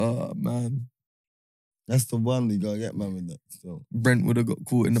Oh, man. That's the one you gotta get man with that. So Brent would have got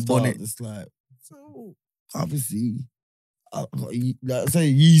caught in the start bonnet. It's like, so obviously, I got, like I say,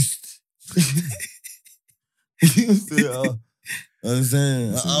 yeast. You know what I'm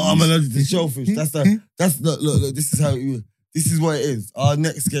saying? I'm allergic to shellfish. That's look, this is how this is what it is. Our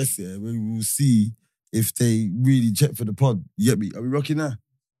next guest here, we will see if they really check for the pod. You get me? Are we rocking now?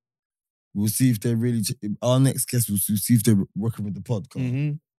 We'll see if they really our next guest will see if they're rocking with the pod.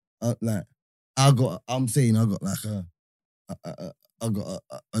 Like I got like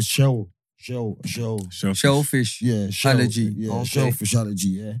a shellfish. Yeah, allergy. Yeah, okay. Shellfish allergy.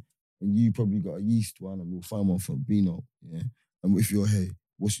 Yeah, and you probably got a yeast one, and we'll find one for Bino. Yeah, and if you're here,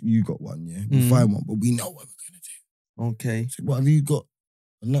 you got one? Yeah, we'll find one, but we know what we're gonna do. Okay. So what have you got?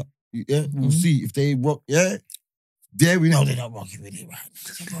 Yeah, we'll see if they rock. Yeah, there we know they're not rocking with it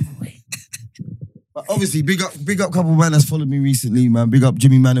right. But obviously, big up couple man that's followed me recently, man. Big up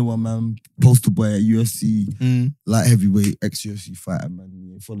Jimmy Manuel, man. Poster boy at UFC, light heavyweight, ex-UFC fighter, man.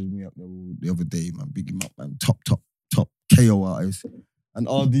 He followed me up there the other day, man. Big him up, man. Top KO artist. And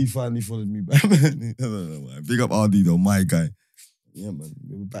RD finally followed me back, man. Man. Big up RD though, my guy. Yeah, man.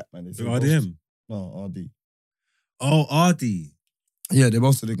 We're back, man. RDM? No, RD. Oh, RD. Yeah, they're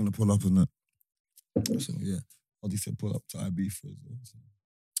also they're gonna pull up on that. So yeah, RD said pull up to IB for as well. So.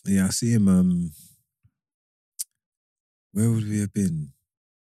 Yeah, I see him. Where would we have been?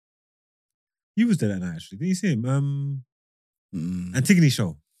 You was there that night, actually. Didn't you see him? Antigone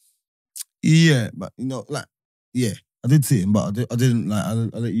show. Yeah, but you know, like, yeah, I did see him, but I didn't like. I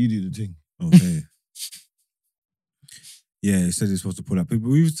let you do the thing. Okay. Yeah, he said he's supposed to pull up. But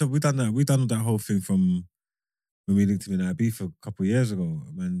we done that. We done that whole thing from when we linked him in IB for a couple of years ago.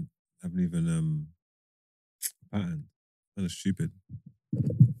 Man, I haven't even patterned. Kind of stupid.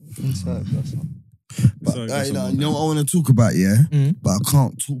 But you know what I want to talk about, yeah? But I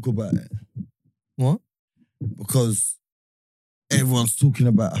can't talk about it. What? Because everyone's talking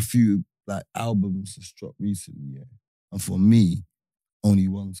about a few like albums that's dropped recently, yeah. And for me, only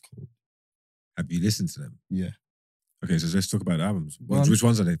one's cold. Have you listened to them? Yeah. Okay, so let's talk about the albums. Which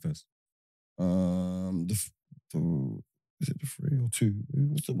ones are they first? Is it the 3 or 2?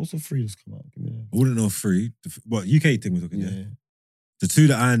 What's the 3 that's come out? Give me that. I wouldn't know 3. What UK thing we're talking? Yeah. The 2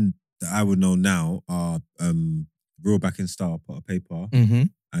 that I would know now are Real Back in Style, Pot of Paper,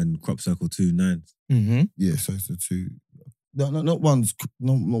 and Crop Circle 2 Nines. Yeah, so it's the 2. No, not one's crap.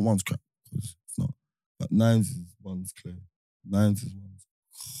 Because it's not. But Nines is one's clear. Nines is one's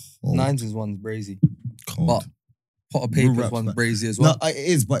cold. Nines is one's brazy. Cold. But Pot of Paper is one's brazy as well. No, it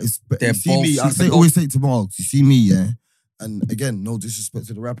is, but it's. They're you see me. Always say to Margs, you see me, yeah. And again, no disrespect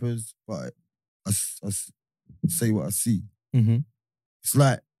to the rappers, but I say what I see. It's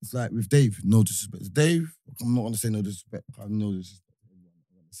like with Dave, no disrespect to Dave. I'm not gonna say no disrespect. I have no disrespect to everyone.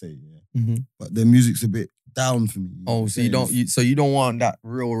 I'm gonna say, yeah. But their music's a bit down for me. Oh, so you don't want that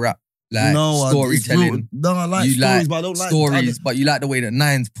real rap, like storytelling. No, I like stories, but I don't like stories. But you like the way that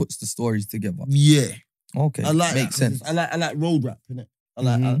Nines puts the stories together. Yeah. Okay. I like makes sense. I like road rap, innit? I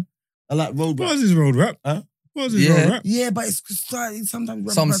like road rap. What is this road rap? Huh? What is this road rap? Yeah, but it's like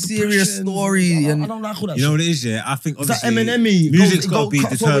sometimes some serious story. I don't like all that. You know what it is, yeah? I think obviously it's like Eminem-y. Music's got to be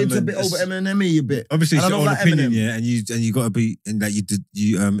determined. It's a bit over Eminem-y a bit. Obviously, it's your own opinion, Eminem. yeah, and you got to be and like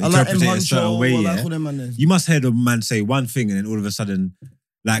you I like interpret it a certain way, yeah. You must hear the man say one thing and then all of a sudden,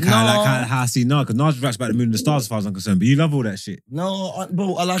 like how I see Nas, because Nas raps about the moon and the stars as far as I'm concerned, but you love all that shit. No,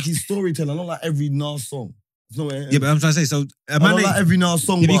 bro, I like his storytelling. I don't like every Nas song. Yeah, but I'm trying to say, so I don't like every Nas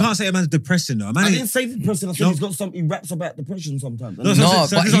song. Yeah, but you can't say a man's depressing though. I didn't say depressing. I said he's got something. He raps about depression sometimes. That's what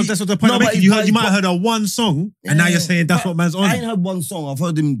the point I'm making. You might have heard a one song, and now you're saying that's what man's on. I ain't heard one song. I've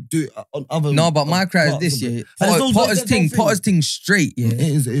heard him do it on other. No, but my cry is this, yeah. Potter's thing straight, yeah. It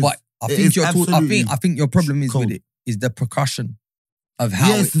is. But I think your problem is with it is the percussion of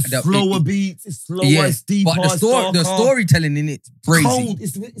how it's slower beats, it's slower, it's deeper. But the storytelling in it's crazy. Cold.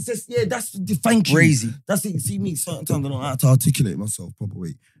 It's just that's the thank you. Crazy. That's it. You see me certain times I don't know how to articulate myself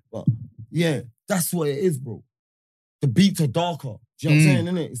properly. But yeah, that's what it is, bro. The beats are darker. Do you know what I'm saying?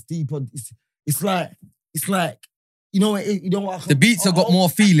 Innit? It's deeper. It's like you know what the beats have got more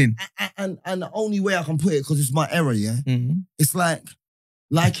feeling. And the only way I can put it, because it's my era, yeah. It's like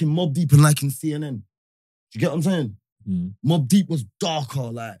liking Mobb Deep and liking CNN. Do you get what I'm saying? Mobb Deep was darker,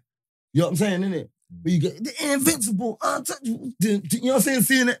 like, you know what I'm saying, innit? But you get the invincible, untouchable, you know what I'm saying,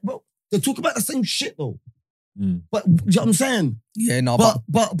 seeing it, but they talk about the same shit though. But you know what I'm saying? Yeah, no, but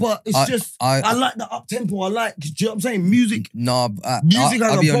it's I like the up tempo. I like, do you know what I'm saying? Music. No, music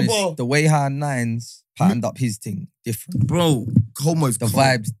has I'll a be proper. Honest, the way how Nines patterned up his thing, different, bro. Homo's the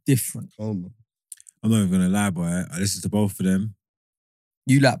vibes different. Homo. I'm not even gonna lie, boy. I listened to both of them.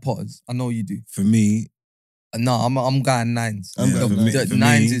 You like Potters. I know you do. For me, No, I'm going Nines. I'm going The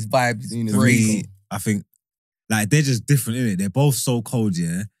Nines' vibe is for crazy. me, I think like they're just different, innit? They're both so cold,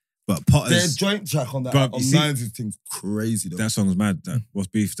 yeah. But Their Potters, joint track on that Bruv, on you see- Nines thing's crazy though. that song's mad. That What's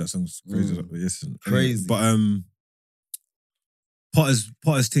Beef? That song's crazy. Listen, Crazy. But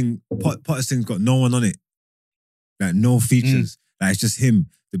Potter's thing's got no one on it. Like no features. Like it's just him.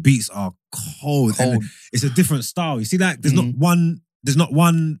 The beats are cold. And it's a different style. You see, like there's not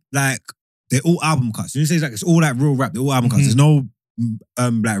one like they're all album cuts. You know, it's like it's all like real rap. They're all album cuts. There's no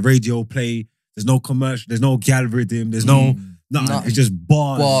like radio play. There's no commercial. There's no gal rhythm. There's no nothing. It's just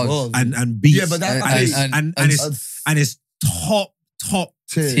bars. And beats. Yeah, but and it's top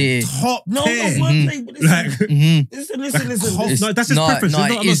Tier. top No, tier. wordplay, but listen. No, that's his preference.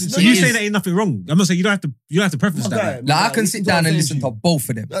 So you say that ain't nothing wrong. I'm not saying you don't have to preference that. Like I can sit down and listen to both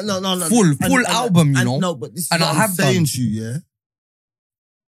of them. No. Full album, you know. No, but this is And what I I'm have saying done. to you, yeah.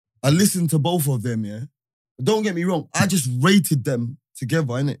 I listened to both of them, yeah. But don't get me wrong, I just rated them together,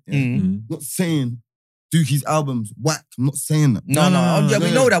 innit? Yeah? Not saying Dookie's album's whack. I'm not saying that. No. Yeah,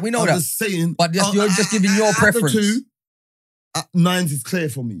 we know that. I'm just saying. But you're just giving your preference. The two, Nines is clear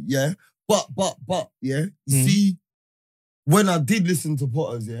for me, yeah. But yeah. You see, when I did listen to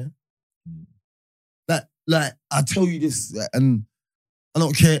Potters, yeah. Like I tell you this, and I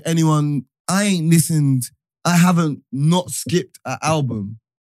don't care anyone. I ain't listened. I haven't not skipped an album.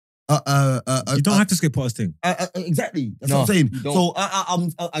 You don't have to skip Potter's thing. Exactly. That's what I'm saying. So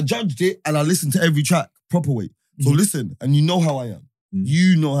I judged it and I listened to every track proper way. So listen, and you know how I am.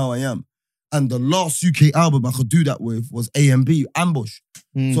 You know how I am. And the last UK album I could do that with was A&B, Ambush.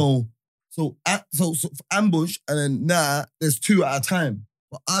 So for Ambush, and then there's two at a time.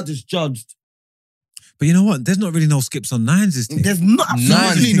 But I just judged. But you know what? There's not really no skips on Nines' thing. There's not,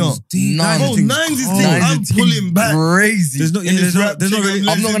 absolutely not. Nines is thing, I'm pulling back. Crazy. There's not really.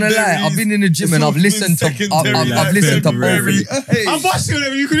 I'm not gonna lie. I've been in the gym and I've listened to both of them. I'm watching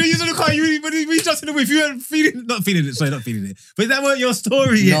them. You could use in the car. We just in the way. If you weren't not feeling it. But that weren't your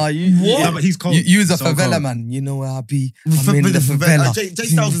story yet. No, Yeah, but he's cold. You was a So favela cold. man. You know where I be. I'm in the favela. Jay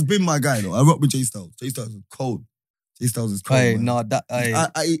Styles has been my guy though. I rock with Jay Styles. Jay Styles is cold. Jay Styles is cold. Hey, man. no, that.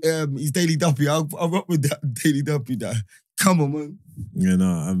 He's Daily Duppy. I rock with that Daily Duppy. That. Come on, man. You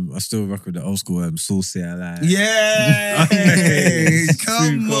know, I still rock with the old school Saucy. I like. Yeah.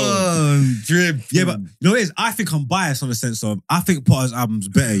 Come on. Drip. Yeah, but you know what it is? I think I'm biased on the sense of I think Potter's album's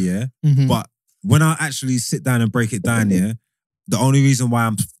better, yeah. But when I actually sit down and break it down, yeah, the only reason why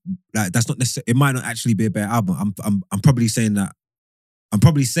I'm like that's not necessarily it might not actually be a better album. I'm probably saying that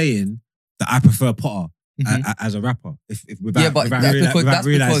I prefer Potter as a rapper. If without that's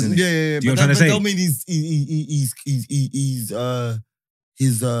realizing because it. Yeah. Do you know what I'm trying to say? Don't mean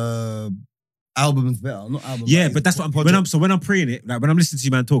his album's better. Not album. Yeah, but that's what I'm when I'm preying it, like when I'm listening to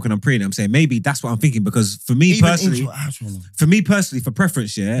you man talking, I'm preying it, I'm saying maybe that's what I'm thinking because for me personally, for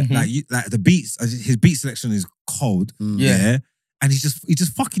preference, yeah, like the beats, his beat selection is cold, yeah. And he's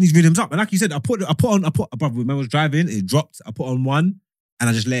just fucking his rhythms up. And like you said, I put brother, when I was driving, it dropped, I put on one and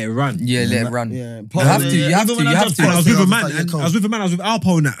I just let it run. Yeah, let it run. Yeah. You have to. I was with a man, I was with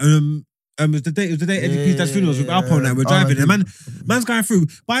Alpo and that. It was the day EDP's dad's funeral. I was with Alpo and that. We're driving and man's going through.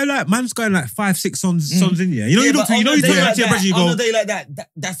 But I like man's going like 5-6 songs in here. You know, he's talking about your brother, you go. On a day like that,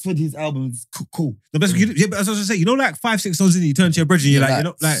 that's when his album's cool. No, but as I was say, you know, like 5-6 songs in, you turn to your brother and you're like, you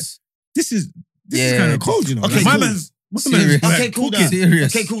know, like this is kind of cold, you know. Okay, my cool. man's Okay, cool down.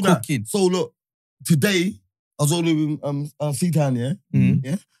 Serious. Okay, cool down. So look, today I was rolling with C-Town, yeah?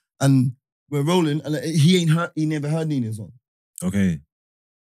 Yeah? And we're rolling and he never heard Nina's one. Okay.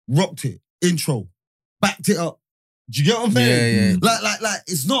 Rocked it. Intro. Backed it up. Do you get what I'm saying? Yeah. Like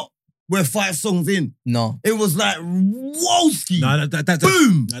it's not we're 5 songs in. No. It was like Wolski. No,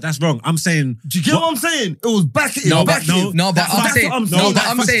 boom. No, that's wrong. I'm saying. Do you get what I'm saying? It was back it. No, back but it. no, but I'm saying. No, but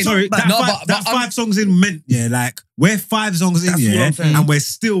I'm saying. Sorry, that 5 songs in meant, yeah, like we're 5 songs in, yeah, and we're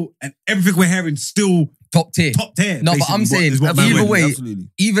still, and everything we're hearing still top tier. No, but I'm saying either way,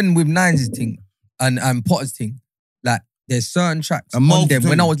 even with Nines' thing and Potter's thing, like there's certain tracks on them.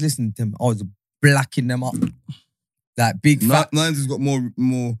 When I was listening to them, I was blacking them up. Like big fat. Nines has got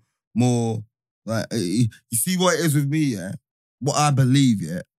more like you see what it is with me, yeah. What I believe,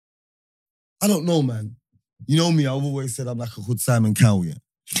 yeah. I don't know, man. You know me. I've always said I'm like a hood Simon Cowell, yeah.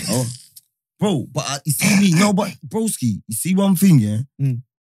 Oh, bro, but you see me, no, but broski, you see one thing, yeah.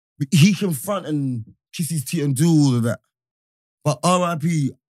 He can front and kiss his teeth and do all of that, but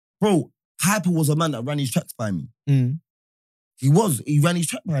R.I.P. Bro, Hyper was a man that ran his tracks by me. He ran his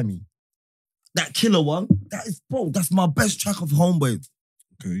track by me. That Killer one, that's my best track of Homeboy.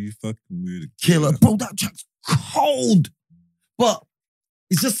 Okay, you fucking weird. Killer. Bro, that track's cold. But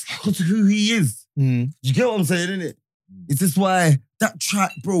It's just because of who he is. Do you get what I'm saying, innit? It's just why that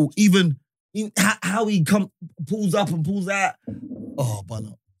track, bro, even how he pulls up and pulls out. Oh, bun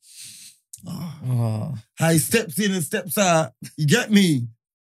up. How he steps in and steps out. You get me?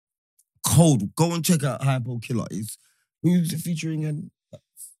 Cold. Go and check out Hypo Killer. Who's featuring in?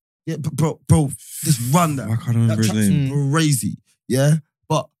 Yeah, bro, just run that. I can't remember his name. That track's crazy. Yeah?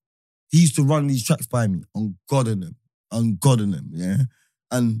 But he used to run these tracks by me on God and them. Yeah?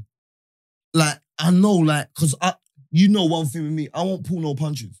 And like, I know, like, because you know one thing with me, I won't pull no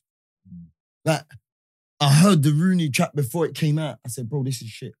punches. Like, I heard the Rooney track before it came out. I said, bro, this is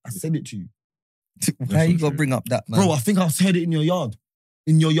shit. I said it to you. Why you gotta bring up that, man? Bro, I think I've heard it in your yard.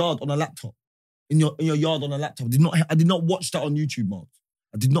 In your yard on a laptop. In your yard on a laptop. I did not watch that on YouTube, Mark.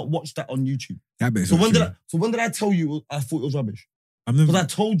 I did not watch that on YouTube. That bit's so when did I tell you I thought it was rubbish? Because I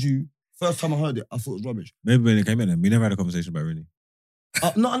told you, first time I heard it, I thought it was rubbish. Maybe when it came in, we never had a conversation about Rooney.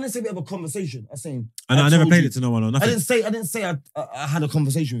 No, I didn't say we have a conversation. I'm saying I never played it to no one or nothing. I didn't say I had a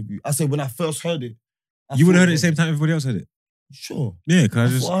converation with you. I said when I first heard it. You would have heard it at the same time everybody else heard it? Sure. Yeah,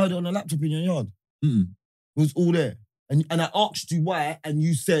 because I heard it on a laptop in your yard. It was all there. And I asked you why, and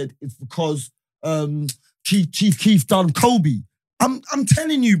you said it's because Chief Keef done Kobe. I'm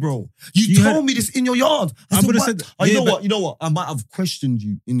telling you, bro. You told me this in your yard. I would have said, you know what? I might have questioned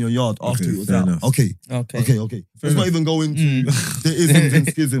you in your yard after it was out. Enough. Okay. Let's not even go into the isms and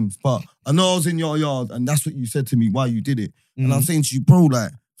schisms. But I know I was in your yard, and that's what you said to me, why you did it. And I'm saying to you, bro,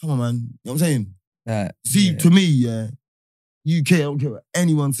 like, come on, man. You know what I'm saying? See, to me, UK, I don't care what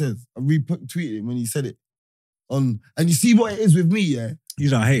anyone says. I retweeted him when he said it. And you see what it is with me, yeah?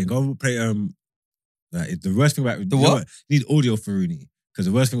 He's like, hey, go play like, the worst thing about the what? You need audio for Rooney. Because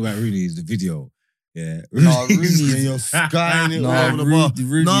the worst thing about Rooney is the video. Yeah. No, Rooney and you're skying it all over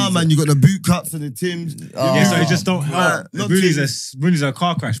the bar. Nah, man, you got the boot cuts and the Tims. Yeah, so it just don't help. Rooney's a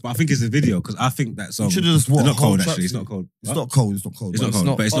car crash, but I think it's the video, because I think that song. Should have just watched. It's not cold, actually. It's not cold. It's not cold. It's not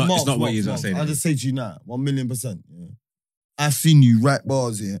cold. But it's not what you're saying. I'll just say to you now, 1,000,000%. Yeah. I've seen you write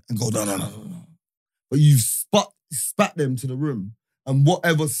bars here and go, no. But you've spat them to the room, and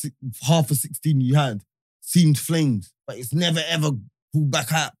whatever half a 16 you had seemed flames, but it's never ever pulled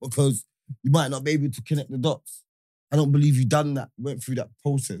back out because you might not be able to connect the dots. I don't believe you done that, went through that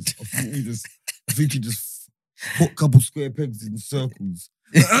process. I think you just put a couple square pegs in circles.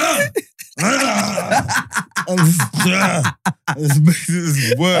 And it's making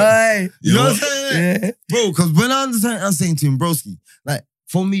this work. You know what I'm saying? Yeah. Bro, because when I understand, I'm saying to him, broski, like,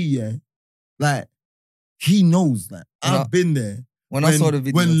 for me, yeah, like, he knows, like, I've been there. When I saw the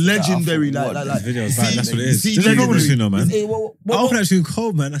video, when legendary, like video, that's what it is. Did they go to know, man? I often actually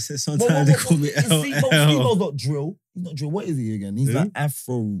cold, man. I said sometimes they call me LL. Sneakball's not drill. He's not drill. What is he again? He's like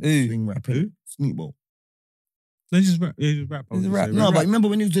Afro swing rapping. Sneakball. No, just rap. Yeah, just rap. No, but remember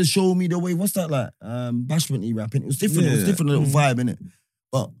when he was just showing me the way? What's that like? Bashment rapping. It was different. It was different, a little vibe, innit?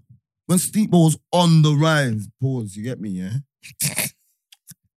 But when Sneakball was on the rise, pause. You get me? Yeah.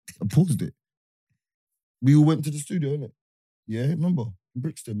 I paused it. We all went to the studio, innit? Yeah, remember?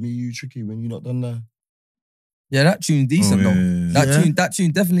 Brixton, me, you, Tricky, when you not done that. Yeah, that tune's decent though. That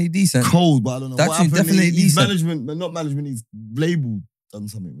tune definitely decent. Cold, but I don't know. That tune definitely decent. Management, but not management, his label done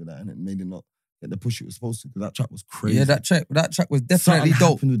something with that and it made it not get the push it was supposed to, because that track was crazy. Yeah, that track was definitely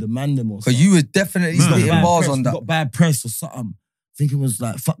dope. Happened with the Mandem or something. Because you was definitely spitting bars on that. Got bad press or something. I think it was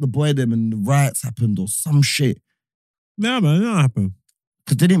like, fuck the boy them and the riots happened or some shit. No, man, that happened.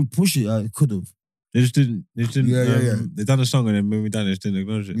 Because they didn't push it, it could have. They just didn't. Yeah. They done a song and then when we done it, they just didn't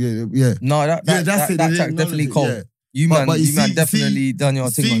acknowledge it. Yeah. No, that track definitely cold. Yeah. You definitely done your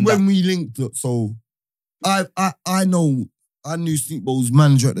thing on that. See, when we linked up, so I knew Sneakball's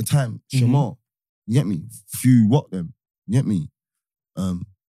manager at the time, Shamar. You get me? Few what them? You get me?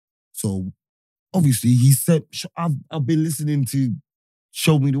 So obviously he said, I've been listening to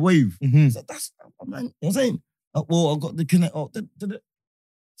Show Me the Wave. So that's, man, you know what I'm saying? Well, I got the connect.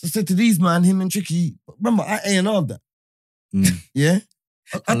 So I said to these man, him and Tricky, remember, I A&R'd that. Yeah?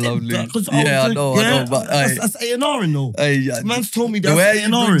 I love did that. I know, but... That's A&R'ing though. Man's told me that's A&R'ing.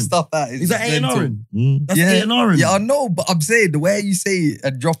 The way you bring stuff out is that A&R'ing? That's A&R'ing. Yeah, I A&R'ing. know, but I'm saying the way you say it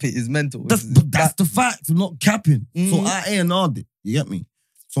and drop it is mental. That's the fact. I'm not capping. So I A&R'd it. You get me?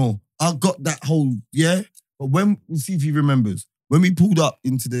 So I got that whole, yeah? But we'll see if he remembers. When we pulled up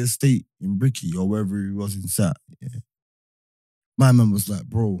into the estate in Bricky or wherever he was in Sat, yeah, my man was like,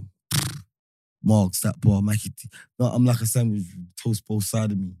 bro, Margs, that bar, Mackie. I'm like a sandwich, toast both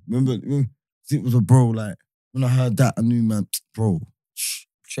sides of me. Remember, it was a bro, like, when I heard that, I knew, man, bro.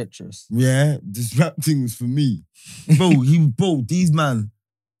 Treacherous. Yeah, this rap thing was for me. Bro, these man,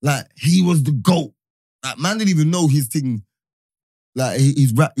 like, he was the GOAT. Like, man didn't even know his thing like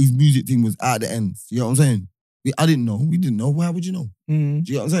his music thing was at the ends. You know what I'm saying? I didn't know. We didn't know. Why would you know? Mm.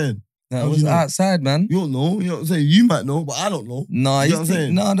 Do you know what I'm saying? That was outside, man. You don't know. You know what I'm saying? You might know, but I don't know. No, you know what I'm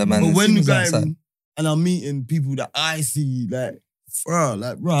saying? No, the man. But when was going outside. and I'm meeting people that I see, bro,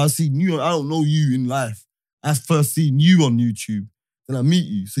 I seen you. I don't know you in life. I first seen you on YouTube, then I meet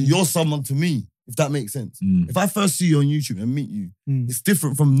you. So you're someone to me, if that makes sense. If I first see you on YouTube and meet you, it's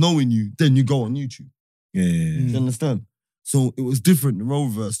different from knowing you. Then you go on YouTube. Yeah. You understand? So it was different, the role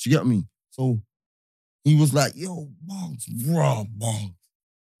reverse. Do you get me? So he was like, yo, Margs, raw, Margs.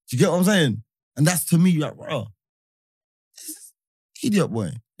 Do you get what I'm saying? And that's to me like, raw. Idiot boy.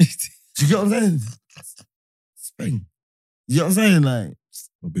 Do you get what I'm saying? Spain. You know what I'm saying? Like,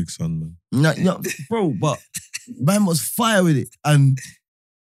 a big son, man. Nah, bro, but man was fire with it. And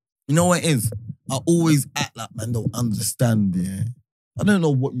you know what it is? I always act like man don't understand, yeah. I don't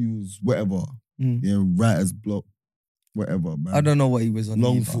know what you was, whatever. Yeah, writer's block, whatever, man. I don't know what he was on.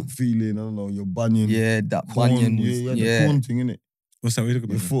 Long foot feeling, I don't know, your bunion. Yeah, that corn, bunion was, yeah. The corn thing, innit? What's that? What are you looking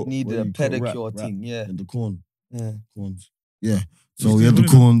Your about? foot. Needed a pedicure thing, yeah. And the corn. Yeah. Corns. Yeah. So he had the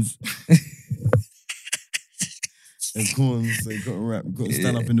corns. And corns, so you couldn't rap, you couldn't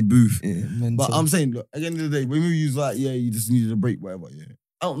stand up in the booth. Yeah, but I'm saying, look, at the end of the day, when we use like, yeah, you just needed a break, whatever, yeah.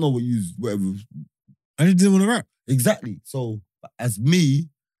 I don't know what you use, whatever. I just didn't want to rap. Exactly. So, as me,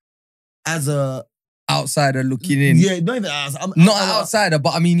 as a outsider looking in. Yeah, not even as I'm not an outsider,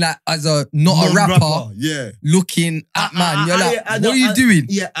 but I mean like as a not a rapper. Yeah. Looking at man, you're like, what are you doing?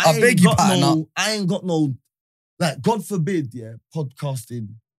 Yeah, I beg you, partner. I ain't got no, like, God forbid, yeah, podcasting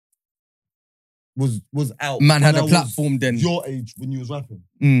was out. Man had a platform then. Your age when you was rapping.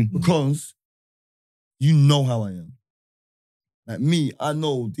 Because you know how I am. Like me, I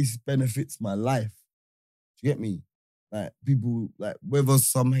know this benefits my life. Do you get me? Like people, like whether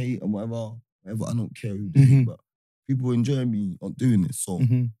some hate and whatever, I don't care who they hate, but people enjoy me on doing this. So,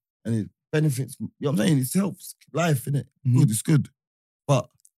 and it benefits, you know what I'm saying? It helps life, innit? Good, it's good. But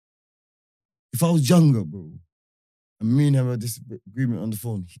if I was younger, bro, and me and him had a disagreement on the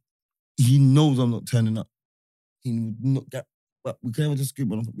phone, he knows I'm not turning up. He would not get, but we can have a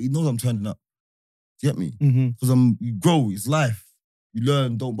disagreement on the phone, but he knows I'm turning up. Do you get me? Because you grow, it's life. You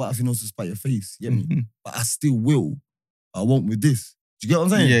learn, don't bite off your nose to spite your face. You get me? But I still will. I won't with this. Do you get what I'm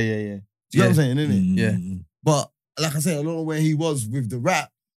saying? Yeah. Do you get what I'm saying, innit? Yeah. But like I said, I don't know where he was with the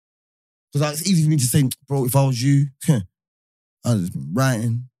rap. Because like, it's easy for me to say, bro, if I was you, I'd just been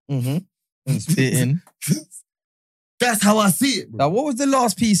writing. And spitting. That's how I see it, bro. Now, what was the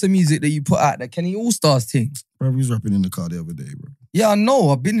last piece of music that you put out? That Kenny All-Stars thing? Bro, he was rapping in the car the other day, bro. Yeah, I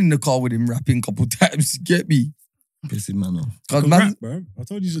know. I've been in the car with him rapping a couple times. Get me? Pissing man off. I man, rap, bro. I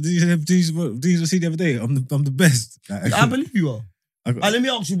told you, did you see the other day? I'm the best. Like, I believe you are. Let me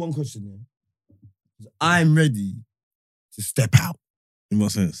ask you one question, yeah. I'm ready to step out. In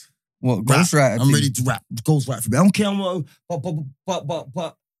what sense? What, ghostwriter? I'm ready to rap. Ghostwriter for me. I don't care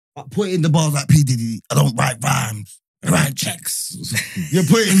but put it in the bars like P. Diddy. I don't write rhymes. I write checks. You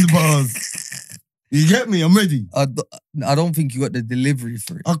put it in the bars. You get me? I'm ready. I don't think you got the delivery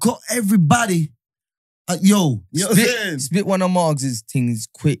for it. I got everybody. You know what I'm saying? Spit one of Margs' things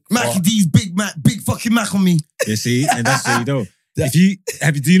quick. Mackie D's big fucking Mac on me. Yeah, see? And that's what you know.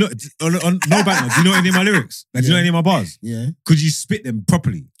 Do you know, on no background, do you know any of my lyrics? Like, do you know any of my bars? Yeah. Could you spit them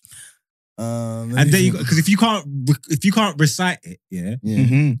properly? And there you go. Because if you can't recite it,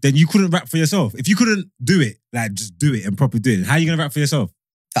 then you couldn't rap for yourself. If you couldn't do it, like just do it and properly do it, how are you gonna rap for yourself?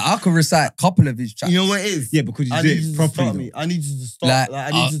 I could recite a couple of his tracks. You know what it is? Yeah, because you do it properly. I need you to start.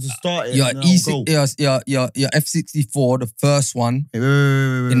 I need you to start it. Your F64, the first one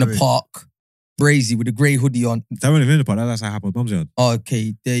in the park, brazy with a grey hoodie on. That wasn't even in the park. That's how happened. Bombs on.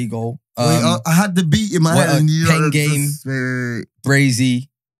 Okay, there you go. I had the beat in my head. Pen game, brazy.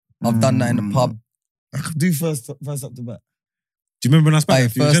 I've done that in the pub. I could do first up to back. Do you remember when I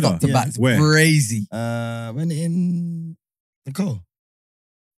spoke? First up to back, where? Brazy. When in the car.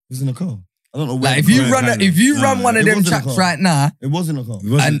 It was in the car. I don't know where. Like if you run one of them tracks right now, it was in the car.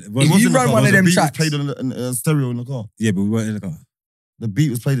 If you run one of them tracks, played on a stereo in the car. Yeah, but we weren't in the car. The beat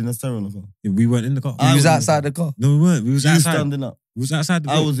was played in a stereo in the car. Yeah, we weren't in the car. We was outside the car. No, we weren't. We was outside. Standing up. We was outside the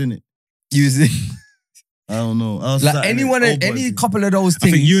car. I was in it. You was in. I don't know. I was like any couple of those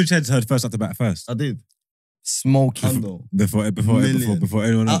things. I think you and Chad heard first up to back first. I did. Smoking. Before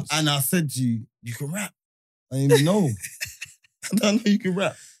anyone else. And I said to you, you can rap. I didn't even know. I don't know you can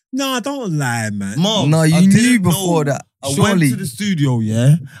rap. No, don't lie, man. Mom, no, you knew before that. I went to the studio,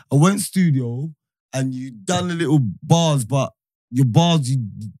 yeah? I went studio and you done the little bars, but your bars,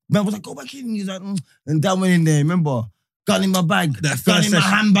 man was like, go back in. He's like, and Dan went in there, remember? Gun in my bag, gun in my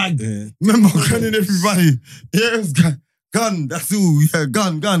handbag. Yeah. Remember, gunning everybody. Yeah, it was Gun, that's all. Yeah,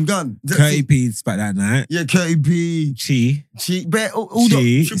 gun. Curty P back that night. Yeah, Curty P. Chi. All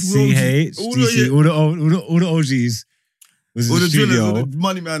the CH, DC, all the OGs was in all the the studio. drillers, all the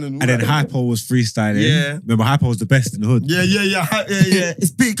money man and all And then that. Hypo was freestyling. Yeah. Remember, Hypo was the best in the hood. Yeah.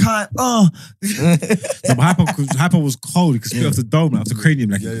 It's big high. So Hypo was cold. He could spit off the dome, off the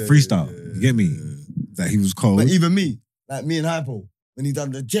cranium, like freestyle. You get me? That he was cold. But even me and Hypo, when he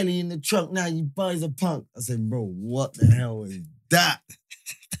done the jelly in the trunk, now you buys a punk. I said, bro, what the hell is that?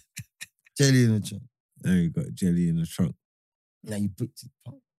 Jelly in the trunk. Now you got jelly in the trunk. Now you put it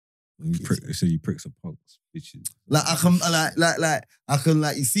punk. So you pricks are punks, bitches. Like I can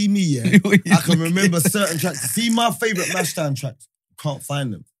you see me, yeah. I can remember certain tracks. See my favorite Mashdown tracks. Can't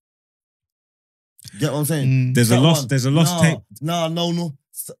find them. Get what I'm saying? There's a lost tape. No.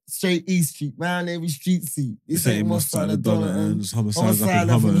 Straight East Street, man. Every street seat. This ain't my side of Donnerton. Homicide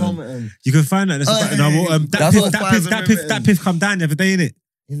up in Homerton. You can find that. That piff come down the other day, innit?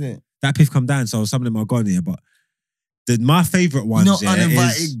 Is it? That piff come down, so some of them are gone here, but my favourite ones,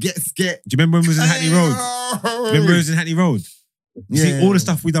 uninvited, get scared. Do you remember when we was in Hackney Road? You see all the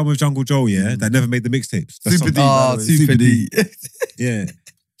stuff we done with Jungle Joe, that never made the mixtapes. Super D. Yeah.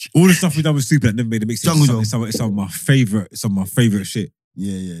 All the stuff we done with Super that never made the mixtapes. Jungle Joe. It's some of my favourite shit.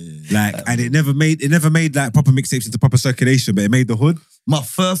 Yeah. Like, and it never made like proper mixtapes into proper circulation, but it made the hood. My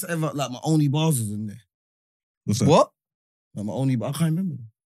first ever, like my only bars was in there. What's that? What? Like my only, I can't remember.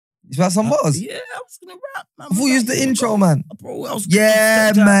 It's about some bars? Yeah, I was gonna rap. Man. I thought you used the intro, man. Bro, I was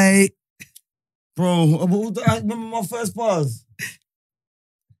mate. Bro, I remember my first bars.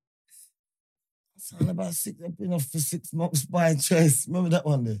 I've been off for 6 months by choice. Remember that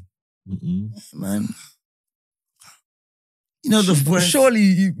one there? Man. You know the voice. Surely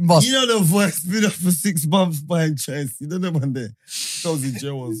you must. You know the voice, been off for 6 months by choice. You know that one there? I was in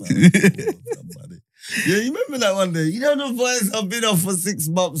jail or something. Yeah, you remember that one day? You know the voice, I've been off for 6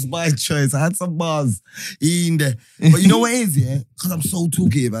 months by choice. I had some bars in there. But you know what it is, yeah? Because I'm so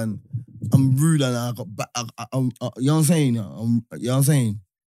talkative and I'm rude and I got back. You know what I'm saying? You know what I'm saying?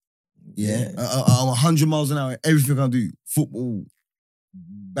 Yeah. I'm 100 miles an hour. Everything I do. Football,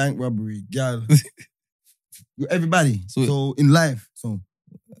 bank robbery, gal. Everybody. So in life. So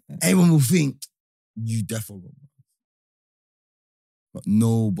everyone will think, you definitely got bars. But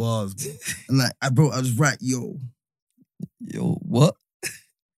no bars, bro. And like, I just write, yo, what?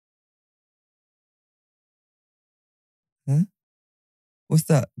 Huh? What's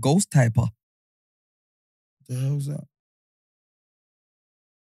that? Ghost typer? What the hell's that?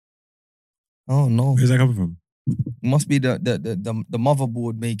 Oh no. Where's that coming from? It must be the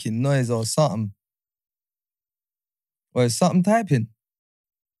motherboard making noise or something. Or is something typing?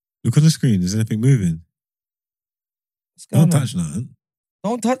 Look on the screen. Is anything moving? Don't touch nothing.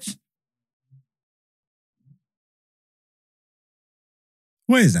 Don't touch.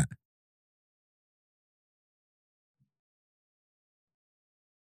 What is that?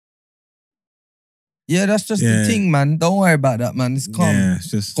 Yeah, that's just the thing, man. Don't worry about that, man. It's calm. Yeah,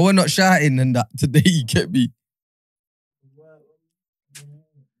 it's just... We're not shouting and that today, you get me?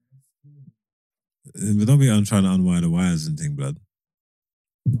 But don't be trying to unwire the wires and thing, blood.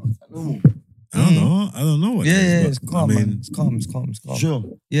 I don't know what it is. It's calm, man. It's calm. Sure.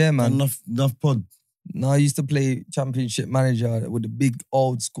 Yeah, man. Enough pod. No, I used to play Championship Manager with the big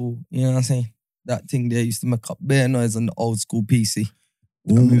old school, you know what I'm saying? That thing there used to make up bare noise on the old school PC.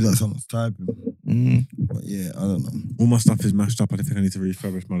 I knew that someone's typing. But yeah, I don't know. All my stuff is mashed up. I think I need to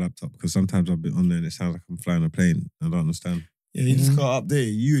refurbish my laptop because sometimes I've been on there and it sounds like I'm flying a plane. I don't understand. Yeah, you just got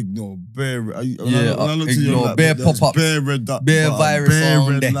update. You ignore bare. Ignore bare pop-ups. Bare red dot. Bare virus bare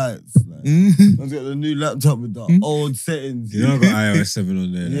on red there. lights. Like, I got the new laptop with the old settings. You know I got iOS 7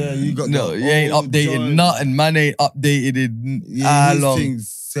 on there. Yeah, you got no, you ain't updated nothing. Man ain't updated in how long. Things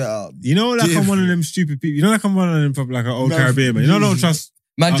set up. You know, like I'm one of them stupid people. You know, like I'm one of them from like an old Caribbean man. You know, I don't trust.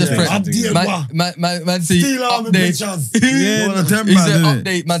 Man just press. Man see update.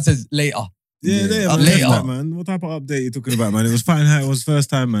 Update. Man says later. Yeah, later, man. What type of update you talking about, man? It was fine. It was first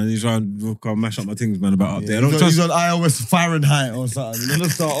time, man. He's trying to mash up my things, man, about update. I don't trust. He's on iOS Fahrenheit or something. You know,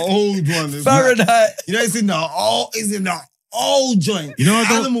 that's the old one. Fahrenheit. You know, it's in the old joint. You know, I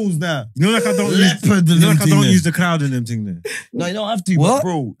don't, animals now. You know, like I don't use the cloud in them thing there. No, you don't have to, what?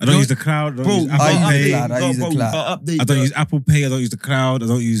 Bro. I don't use the cloud. I use Apple Pay. I use the cloud. I don't use Apple Pay. I don't use the cloud. I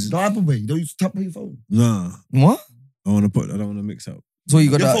don't use... No, Apple Pay. You don't use tap on your phone. Nah. What? I don't want to mix up. So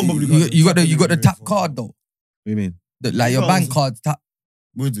you got the tap card though. What do you mean? Like your bank card tap.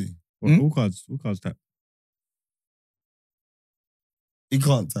 Would he? All cards tap. He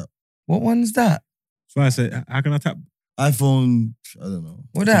can't tap. What one's that? So I said, how can I tap? iPhone, I don't know.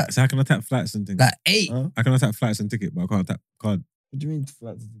 What that? So how can I tap flights and things? Like 8. Huh? How can I tap flights and ticket, but I can't tap card? What do you mean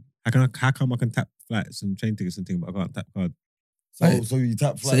flights? How come I can tap flights and train tickets and things, but I can't tap card? So you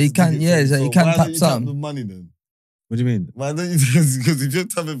tap flights. So you can, tickets, so you can why tap don't you something. Tap the money then? What do you mean? Why don't you? Because if you're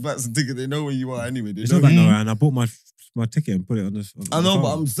tapping flights and tickets, they know where you are anyway. It's not about no, and I bought my ticket and put it on this. I know,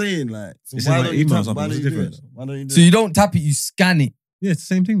 but I'm saying like, so it's why in don't my you emails. tap? Why What's don't the you do it? difference? Why don't you do So it? you don't tap it, you scan it. Yeah, it's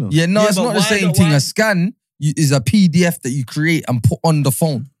the same thing though. Yeah, no, Yeah, it's but not the why same not- thing. why- A scan is a PDF that you create and put on the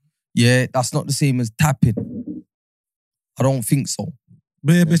phone. Yeah, that's not the same as tapping. I don't think so.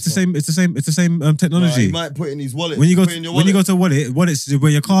 But yeah, but it's the same. It's the same technology. He might put it in his wallet. When you go Put it in your wallet. to wallets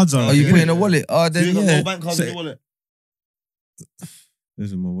where your cards are. Oh, you yeah. put it in a wallet? Oh, So you then got yeah. no bank cards in your wallet.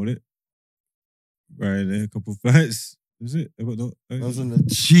 There's my wallet. Right there, a couple of flights. Is it? I got no. I was on the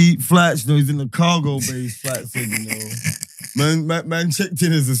cheap flights, he's in the cargo base flights, Man checked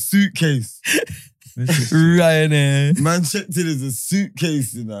in as a suitcase. Ryanair. Man checked in as a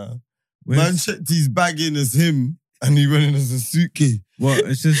suitcase, Man Where's- checked his bag in as him, and he went in as a suitcase. What?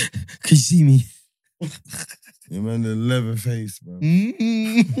 It's just. Can you see me? Yeah, man, the leather face, bro.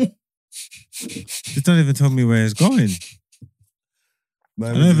 Just don't even tell me where it's going.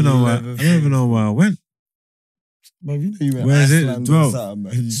 Man, I don't even know where. I leather don't even face. know where I went. Man, you know you went Where is it? Iceland or 12. something,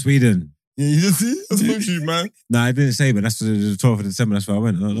 man. Sweden. Yeah, you just see? That's what you, man. No, I didn't say, but that's the 12th of December. That's where I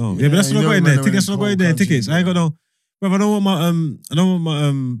went. I don't know. Yeah, but that's you not know going when there. they're Tickets in not going cold there. countries, Tickets. I ain't got no. Bro, I don't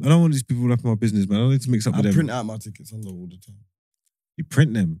want these people up in my business, man. I don't need to mix up I with them. print out my tickets on all the time. You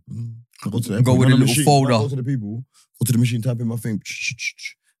print them. I go to the Go airport, with on a the little machine. folder. I go to the people, go to the machine, type in my thing,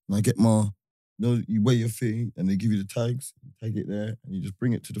 and I get my, you weigh your thing, and they give you the tags, you take it there, and you just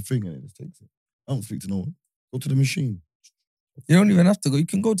bring it to the thing, and it just takes it. I don't speak to no one. Go to the machine. You don't even have to go. You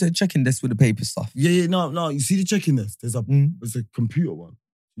can go to a check-in desk with the paper stuff. Yeah, no. You see the check-in desk? There's a computer one.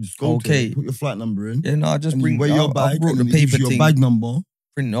 You just go to it, put your flight number in. Yeah, no, I just and bring you weigh your bag, I brought and the then it gives paper you your thing. bag number.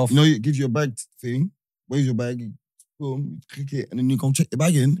 Print it off. You know, it gives you a bag thing. Weighs your bag. You, boom, you click it, and then you go check your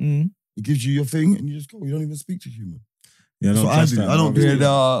bag in. It gives you your thing, and you just go. You don't even speak to human. Yeah, That's what I do. I don't do Yeah, it.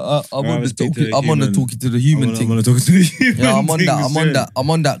 no, I'm on the speak to talking. the I'm on the human. talking to the human thing. I'm on to the human. Yeah, I'm on that. I'm on thing, that. I'm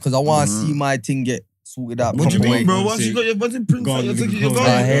on that because I want to see my thing get sorted out. What do you proper mean, way. bro? Once you got your print Go out on, your you ticket, can you're go going.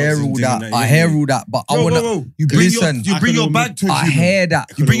 there. I hear all that. I hear all that, but I Bro, want to. bro, you bring Listen, your bag to a I human. hear that.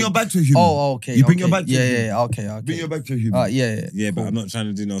 You bring your bag to a human. Oh, okay. You bring your okay. bag to a human. Yeah, okay. Bring your bag to a human. Yeah. Yeah, but Cool. I'm not trying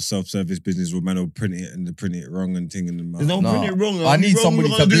to do no self-service business where man will print it and they print it wrong and thing in the There's no No. print it wrong. The I only need wrong somebody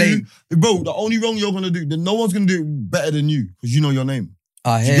you're to gonna blame. do- Bro, the only wrong you're going to do, no one's going to do it better than you because you know your name.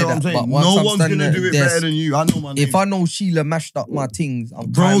 I Do you hear get what I'm that. saying? But once No I'm one's going standing to at do the it better desk, than you. I know my name. if I know Sheila mashed up my things,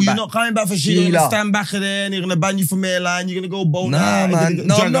 I'm Bro, coming you're back. not coming back for shit. You're going to Sheila. stand back there and you're going to ban you from airline. You're going to go bone Nah, out. man.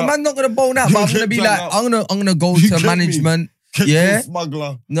 No, man's not gonna bone out. But I'm gonna be Drag like, out. I'm gonna go You to get me? management. Get Yeah. your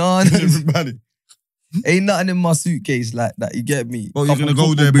smuggler. No, Everybody. ain't nothing in my suitcase like that. You get me? Bro, you're Couple going to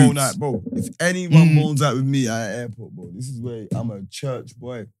go there, football bone boots. out, bro. If anyone bones out with me at an airport, bro, this is where I'm a church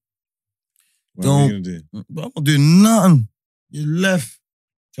boy. What are you gonna do? Bro, I'm not doing nothing. You left.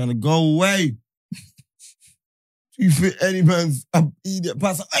 Trying to go away. You fit any man's idiot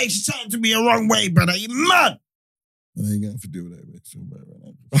passer. Hey, she's trying to be a wrong way, brother. You mad? I ain't got to deal with that, mate. So bad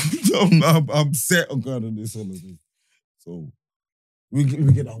right now. I'm set on going on this holiday. So we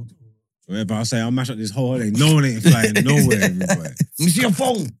get out. Yeah, but I'll say I'll mash up this whole holiday. No one ain't flying nowhere. Boy. Let me see your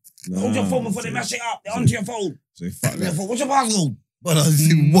phone. Hold your phone before so- they mash it up. They're onto your phone. So fuck Your that. phone. What's your password? But I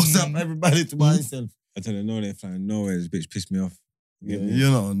see what's up, everybody to myself. I tell them no, they're flying nowhere. This bitch pissed me off. Yeah,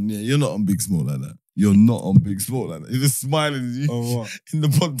 you're not on Big Smoke like that. You're not on Big Smoke like that. You're just smiling at you Oh what? in the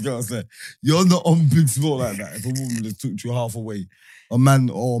podcast. Like, you're not on Big Smoke like that. If a woman just took you half away, a man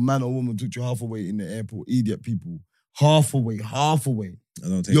or woman took you half away in the airport, idiot people, half away. I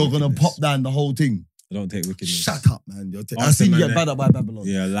don't take. You're gonna wickedness. pop down the whole thing. I don't take wickedness. Shut up, man. I Ask see the you man get that- bad up by Babylon.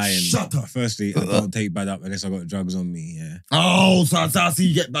 Yeah, lying. Shut up. Firstly, I don't take bad up unless I got drugs on me. Yeah. Oh, so I see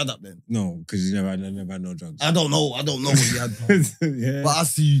you get bad up then. No, because you never had no drugs. I don't know what you had. Yeah. But I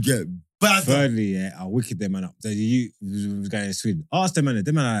see you get bad up. Thirdly, yeah, I'll wicked them man up. So you was going in Sweden. Ask them man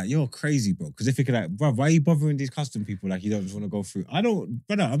are like, you're crazy, bro. Because they think like, bro, why are you bothering these custom people like you don't just want to go through? I don't,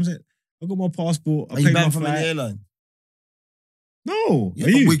 brother. I'm saying, I got my passport. I Are you paid my back from an flight. airline? No, Yeah, are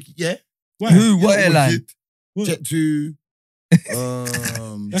you? yeah. Why? Who? What Yeah, airline? wicked. What? Jet2.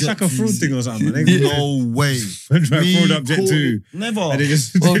 That's like a fraud thing or something. Man. No way. Try fraud up Jet2. Never. And they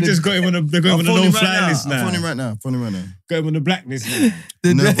just Well, just got him on the I'm phoning no fly list now. I'm phoning right now. Got him on the blacklist now.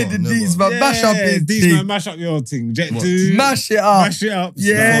 Never. These man mash up his these thing. man mash up your thing. Jet2. Mash it up. Mash it up.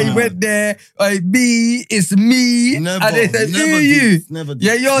 Yeah, Nah. he went there. Like, me, it's me. Never. And they said, who Never you? did. Never did.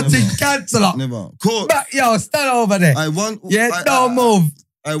 Yeah, your Never. thing cancel up. Never. Cool. Back, yo, stand over there. I want. Yeah, don't move.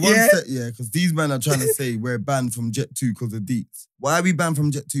 Because these men are trying to say we're banned from Jet 2 because of Deets. Why are we banned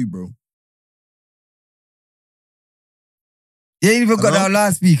from Jet 2, bro? You ain't even got our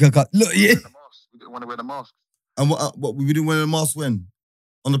loudspeaker. Look, yeah. We didn't want to wear the mask. And what we didn't wear the mask when?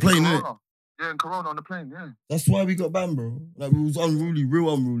 On the plane, innit? Yeah, in Corona on the plane, yeah. That's why we got banned, bro. Like, we was unruly,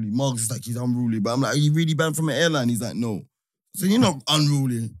 real unruly. Margs is like, he's unruly. But I'm like, are you really banned from an airline? He's like, no. So you're not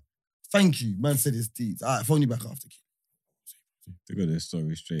unruly. Thank you. Man said it's Deets. All right, phone you back after. They got their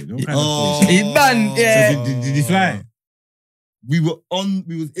story straight. He's banned, yeah. So did he fly? We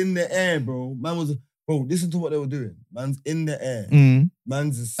was in the air, bro. Man was... Bro, listen to what they were doing. Man's in the air.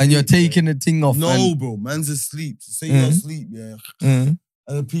 Man's asleep. And you're taking the thing off. No, bro. Man's asleep. So say you're asleep, yeah. And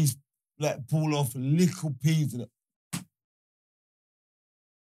a piece, like, pull off a little piece. And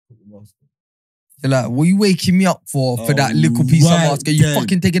you're like, what are you waking me up for that little piece of mask? Are you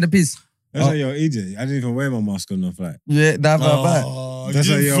fucking taking a piss? That's why you're an idiot. I didn't even wear my mask on the flight. Yeah, that's bad. That's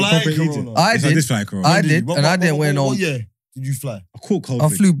why you're a proper idiot. I did. I did, and I didn't wear no... What year did you fly? I caught COVID. I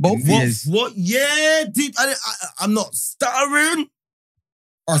flew both years. What year did... I'm not stuttering.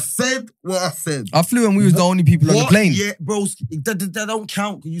 I said what I said. I flew and we was the only people on the plane. Yeah, bro, that don't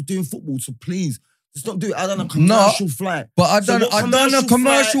count because you're doing football, so please... Just don't do it. I done a commercial flight. But I done a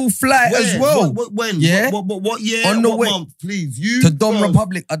commercial flight as well. When? Yeah. What year? On the what way month? Please. You to Dom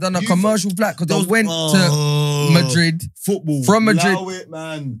Republic. I done a commercial flight because I went to Madrid. Football. From Madrid. Allow it,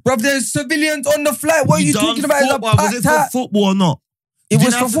 man. Bruv, there's civilians on the flight. What are you talking about? Was it for football or not? It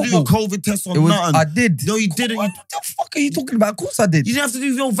was for football. You didn't have to do a COVID test or nothing. I did. No, you didn't. What the fuck are you talking about? Of course I did. You didn't have to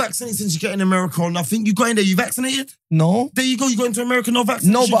do your vaccinated since you get in America or nothing. You got in there, you vaccinated? No. There you go, you got into America, no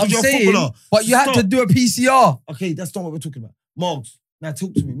vaccination. No, but I'm saying, but you had to do a PCR. Okay, that's not what we're talking about. Margs, now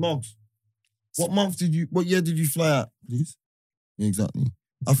talk to me. Margs, what year did you fly out, please? Yeah, exactly.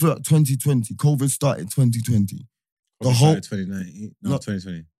 I flew out 2020. COVID started 2020. The whole... 2019. No,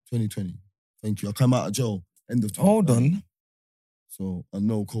 2020. 2020. Thank you. I came out of jail end of 2020. Hold on. So I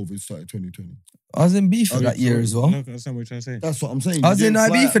know COVID started 2020. I was in B for that year as well. That's what we're trying to say. That's what I'm saying. I was in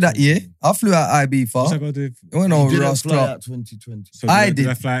IB for that year. I flew out IB for. What's I got to do? I went on Ross fly out 2020. So I did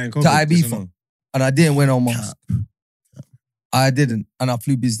I fly in COVID, to IB for. And I didn't win on mask. I didn't. And I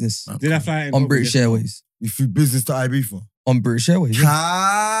flew business. Did I fly in on British Airways? You flew business to IB for? On British Airways.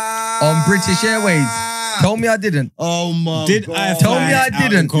 Yeah. On British Airways. Tell me I didn't. Oh my God. Tell me I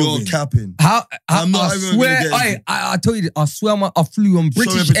didn't. You're capping. I'm not I swear, I tell you, I swear I flew on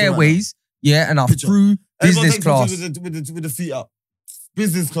British Airways, and I flew business class. With the feet up.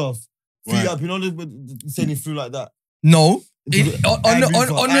 Business class. Feet up. You know, saying he flew like that. No. Listen,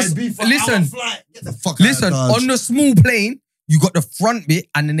 on the small plane, you got the front bit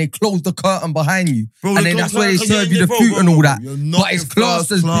and then they close the curtain behind you. Bro, and then that's where they serve you the food and all that. But it's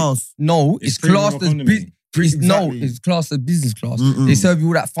classed as... No, it's classed as... it's classed as business class. They serve you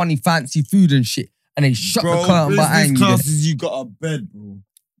all that funny, fancy food and shit. And they shut the curtain behind you. Business class is you got a bed, bro.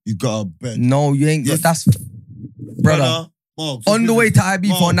 You got a bed. No, you ain't got... That's... Brother. On the way to IB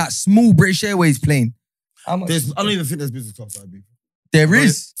for on that small British Airways plane. I don't even think there's business class IB. There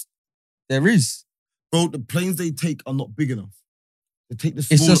is. Bro, the planes they take are not big enough. They take the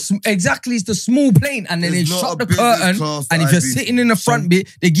small... It's the small plane and then they shut the curtain and if you're sitting in the front bit,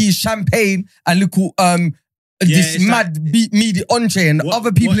 they give you champagne and little meaty entree and the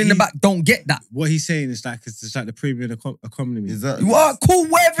other people in the back don't get that. What he's saying is like it's like the premium economy. Is that... Well, cool,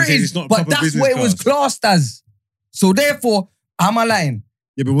 whatever it is, but that's what it was classed as. So therefore, am I lying?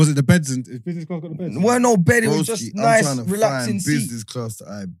 Yeah, but was it the beds and business class got the beds? Well, no bed, it was just nice, relaxing seat. Business class to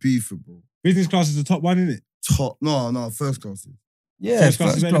IB for, bro. Business class is the top one, isn't it? Top, no, first class. Yeah, first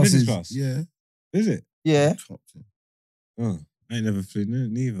class is business class. Yeah. Is it? Yeah. Top 10. Oh, I ain't never flew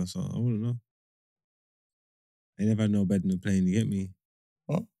neither, so I wouldn't know. I ain't never had no bed in the plane, you get me?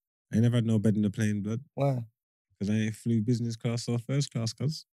 What? I ain't never had no bed in the plane, blood. Why? Because I ain't flew business class or first class,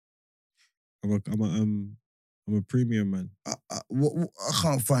 cuz. I'm a premium man. I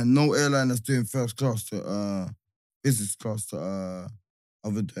can't find no airline that's doing first class to business class to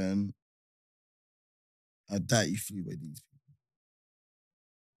other than I doubt you flew with these people.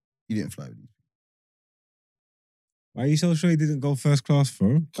 You didn't fly with these people. Why are you so sure you didn't go first class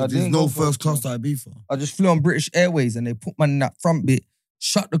for? There's no first class to IB for. I just flew on British Airways and they put man in that front bit,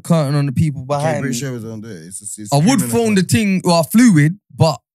 shut the curtain on the people behind me. British Airways don't do it. I would phone the thing I flew with,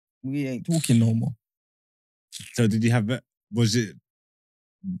 but we ain't talking no more. So did you have that? Was it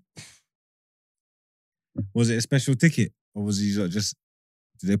a special ticket? Or was it just,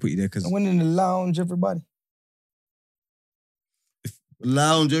 did they put you there because... I went in the lounge, everybody.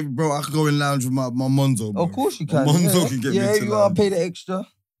 Lounge, bro, I could go in lounge with my Monzo, bro. Of course you can. Monzo can get me to you gotta pay the extra.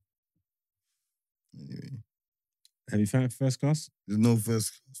 Anyway. Have you found first class? There's no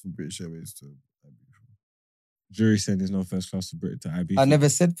first class for British Airways to IB. Jury said there's no first class to IB. I never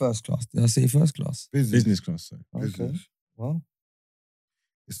said first class. Did I say first class? Business class, sorry. Okay. Business. Well,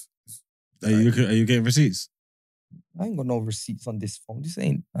 Are you getting receipts? I ain't got no receipts on this phone.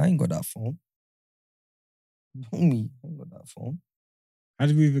 I ain't got that phone. Not me. I ain't got that phone. How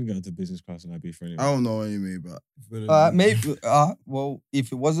did we even get into business class in IB for anyone? I don't know anyway, but Maybe. Well,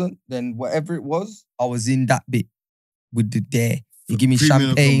 if it wasn't, then whatever it was, I was in that bit with the dare. They give me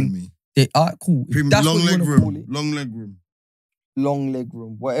champagne. Cool. That's long leg room. Long leg room. Long leg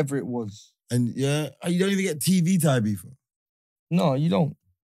room. Whatever it was. And yeah, you don't even get TV to IB for. No, you don't.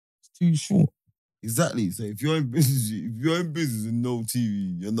 It's too short. Exactly. So if you're in business and no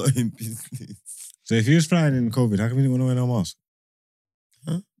TV, you're not in business. So if you was flying in COVID, how come you didn't want to wear no mask?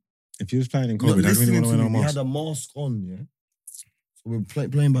 Huh? If you was flying in COVID, how come you didn't want to wear no mask? We had a mask on, yeah. So we were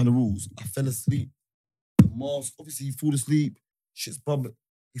playing by the rules. I fell asleep. Mask, obviously you fall asleep. Shit's bubbling.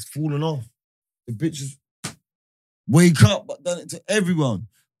 It's falling off. The bitches wake up, but done it to everyone.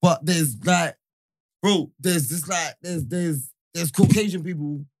 But there's like, bro, there's Caucasian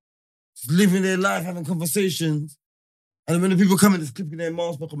people just living their life, having conversations. And when the people come in, they're clipping their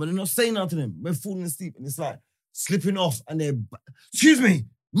mask back on, and they're not saying nothing to them. We're falling asleep, and it's like slipping off, and they're, excuse me,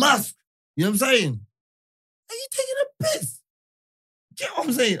 mask. You know what I'm saying? Are you taking a piss? Get what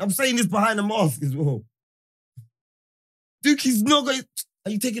I'm saying? I'm saying this behind the mask as well. Dookie's not going,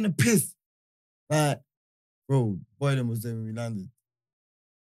 are you taking a piss? Like, bro, Boyden was there when we landed.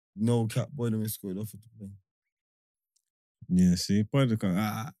 No cap, Boyden escorted off of the plane. Yeah, see, Boyden,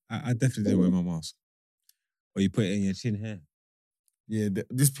 I definitely didn't wear my mask. Or you put it in your chin hair. Yeah,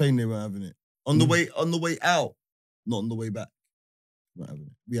 this plane they weren't having it. On the way out, not on the way back. We're not having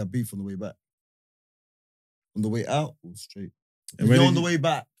it. We had beef on the way back. On the way out, it was straight. And on the way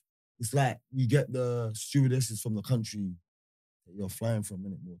back, it's like you get the stewardesses from the country that you're flying from,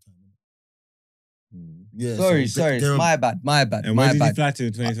 innit, more time. Yeah. Sorry. My bad. And where did you fly to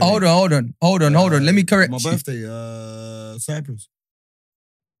in 2020? Hold on. Let me correct my you. My birthday, Cyprus.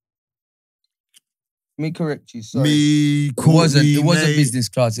 Let me correct you. Sorry. It wasn't business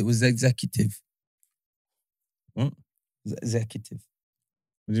class. It was executive. What? Executive.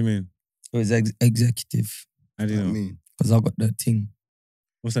 What do you mean? It was executive. How do you know? Because I got the thing.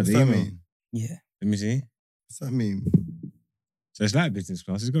 What's that? What's the that email? mean? Yeah. Let me see. What's that mean? So it's like business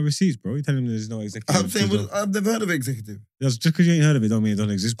class. It's got receipts, bro. You tell them there's no executive. I'm saying, I've never heard of executive. Just because you ain't heard of it don't mean it don't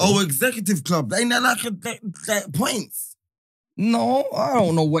exist, bro. Oh, executive club. Ain't that like points? No, I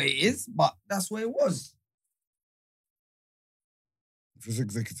don't know what it is, but that's what it was. If it's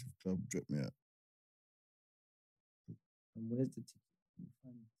executive club, drop me out. And where's the ticket?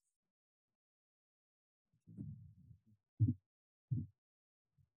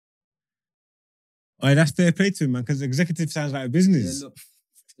 Oh, that's fair play to him, man, because executive sounds like a business. Yeah, look.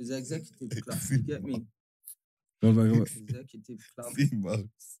 It's executive club. You get me? Executive club.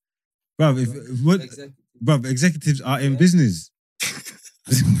 Bruv, executives are in business.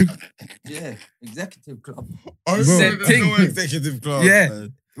 Yeah, executive club. Same thing. No executive club. Yeah.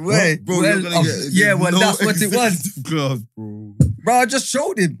 Man. Wait, bro, you're gonna get that's what it was. Class, bro. Bro, I just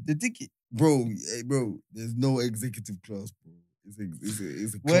showed him the ticket. Bro, there's no executive class, bro.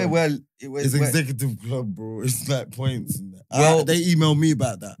 It's a club. It's executive club, bro. It's like points. And that. Well, they emailed me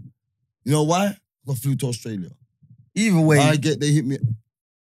about that. You know why? I flew to Australia. Either way, they hit me.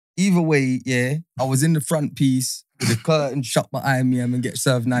 Either way, yeah, I was in the front piece with the curtain shut behind me and get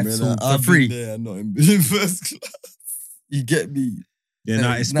served knives for free. Yeah, not in first class. You get me?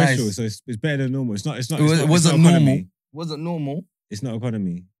 Yeah, it's special, so it's better than normal. It wasn't normal. It wasn't normal. It's not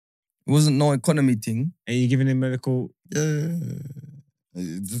economy. It wasn't no economy thing. And you giving him medical? Yeah.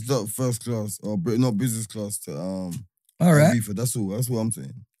 Just not first class or not business class to all right. Behaviour. That's all. That's what I'm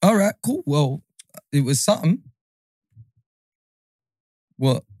saying. All right, cool. Well, it was something.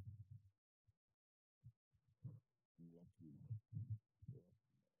 What?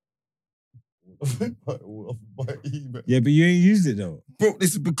 Yeah, but you ain't used it though. Bro,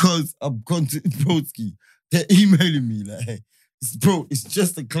 this is because I've gone to Brodsky. They're emailing me like, hey, bro, it's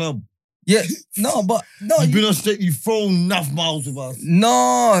just a club. Yeah, no, but no. You've been on straight, you've thrown enough miles with us.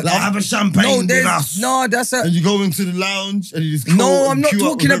 No. Like, have a champagne with us. No, that's a... And you go into the lounge and you just No, I'm not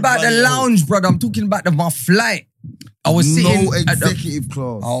talking about the lounge, brother. I'm talking about my flight. I was sitting no executive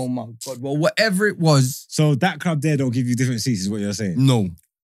class. Oh my God. Well, whatever it was. So that club there don't give you different seats is what you're saying? No.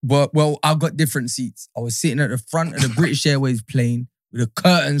 But, well, I got different seats. I was sitting at the front of the British Airways plane with the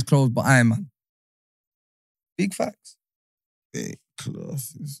curtains closed behind, man. Big facts. Big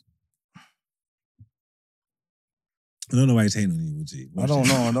classes. I don't know why he's hating on you, would he? I don't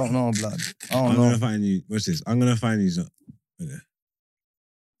know, blood. I'm gonna find you. Watch this. I'm gonna find you. Okay.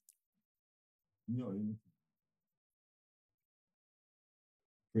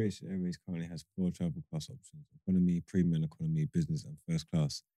 British Airways currently has 4 travel class options: economy, premium economy, business, and first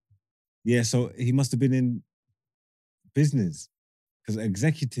class. Yeah, so he must have been in business because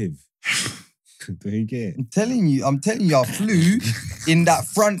executive. Don't you get it? I'm telling you, I flew in that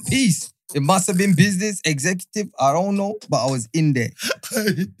front piece. It must have been business, executive, I don't know, but I was in there.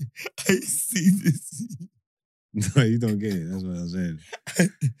 I see this. No, you don't get it. That's what I'm saying.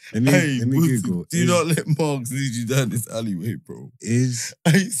 Let me Google. Do not let Margs lead you down this alleyway, bro. Is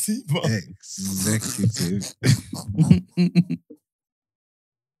I see Margs. Executive.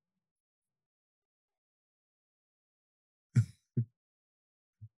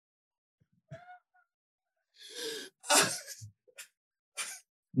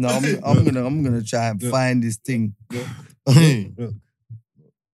 No, I'm gonna try and find this thing. Look.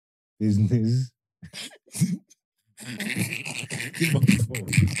 Business. Give up the phone.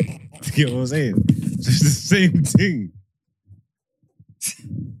 You get what I'm saying? It's the same thing.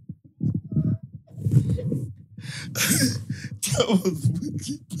 That was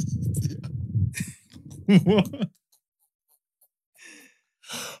Wikipedia. What?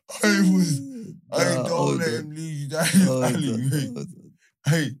 Don't let him lead you down this alleyway.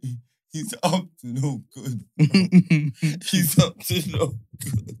 Hey, he's up to no good. He's up to no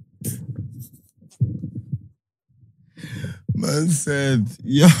good. Man said,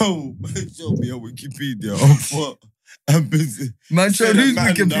 yo, man, show me a Wikipedia of what? I'm busy. Man, show who's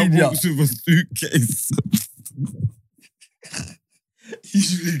Wikipedia? Walks with a suitcase.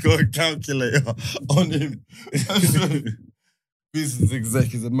 Usually got a calculator on him. Business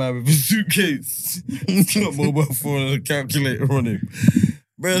exec is a man with a suitcase. He's got a mobile phone and a calculator on him.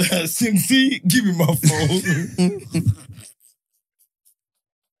 Bro, Simsy, give me my phone.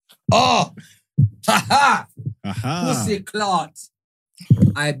 Oh! Ha Aha. Pussy clot.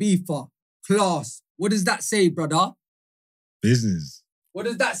 I be for class. What does that say, brother? Business. What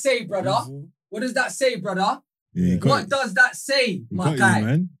does that say, brother? What does that say, brother? Yeah, what does that say, my guy? You,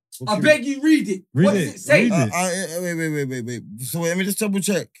 man. I beg you, read it. What does it say? Wait. So let me just double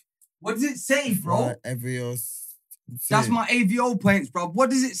check. What does it say, bro? That's my AVO points, bro. What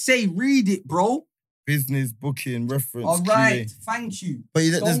does it say? Read it, bro. Business, booking, reference. All right, thank you. But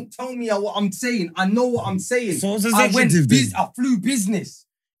don't tell me what I'm saying. I know what I'm saying. So what's executive then? I flew business.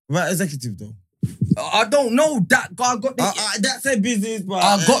 Right, executive though. I don't know. That guy got the... that said business, but...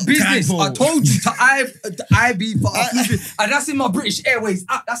 I got business. Typo. I told you to IB, but I flew business. And that's in my British Airways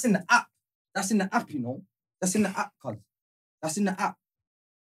app. That's in the app. That's in the app, you know. That's in the app, cuz. That's in the app.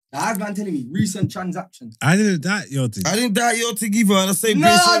 Now, I have man telling me recent transactions. I didn't doubt your thing. I didn't doubt your thing either. I say no,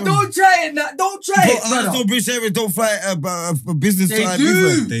 don't try it. Don't try it, brother. I know British Airways don't fly a business flight.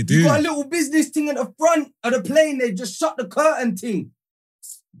 They do. You got a little business thing at the front of the plane. They just shut the curtain thing.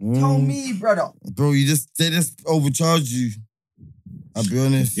 Tell me, brother. Bro, they just overcharge you. I'll be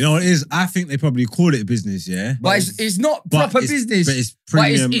honest. You know what it is? I think they probably call it business, yeah? But it's not proper business. But it's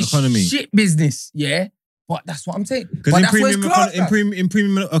premium economy. Shit business, yeah? But that's what I'm saying. Because in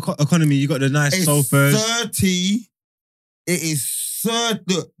premium economy, you got the nice sofas. 30. It is 30.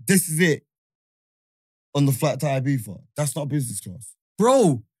 Look, this is it. On the flight to Ibiza. That's not business class.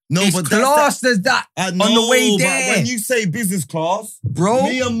 Bro. No, it's but class as that on the way there. But when you say business class, bro,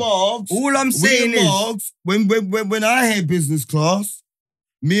 me and Margs, all I'm saying is, Margs, when I hear business class,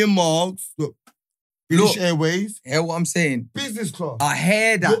 me and Margs, look, British Airways. Hear what I'm saying? Business class. I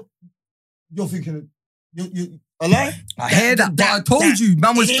hear that. You're thinking, you a lie? I hear that, but I told you,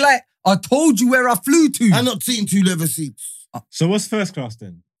 man was flight. I told you where I flew to. I'm not seeing 2 leather seats. So what's first class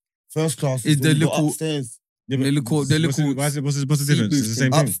then? First class is the little upstairs. Yeah, what's the difference? It's the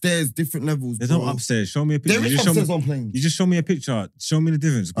same thing. Upstairs, different levels. There's no upstairs. Show me a picture. There is upstairs on planes. You just show me a picture. Show me the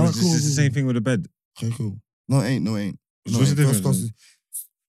difference. Because it's the same thing with the bed. Okay, cool. No, it ain't. What's the difference?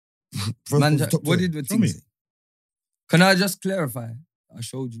 Man, what did the thing say? Can I just clarify? I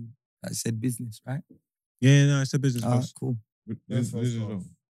showed you. I said business, right? Yeah, no, I said business class. Cool.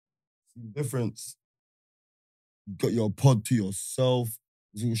 Difference. You got your pod to yourself.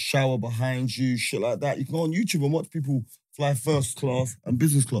 There's a shower behind you, shit like that. You can go on YouTube and watch people fly first class and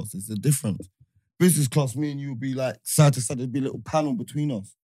business class. It's a difference. Business class, me and you will be like side to side. There'll be a little panel between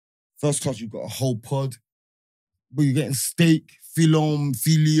us. First class, you've got a whole pod. But you're getting steak, filet,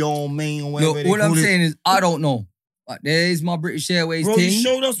 main, or whatever. Look, all I'm saying is, I don't know. But there is my British Airways thing. Bro, you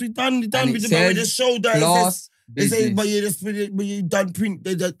showed us. We done with the we just showed that. Class, they say, but you done print.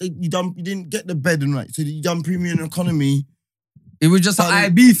 You didn't get the bed and right. So you done premium economy. It was just an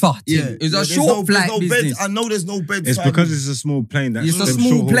Ibiza thing. It was a short flight business. Beds. I know there's no beds. It's because it's a small plane. It's a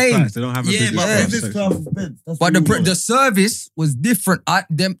small plane. Flights, they don't have a business class beds. But the service was different.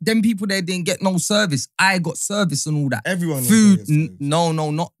 Them people there didn't get no service. I got service and all that. Everyone food. No,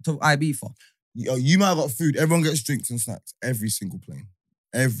 not to Ibiza. You might have got food. Everyone gets drinks and snacks. Every single plane.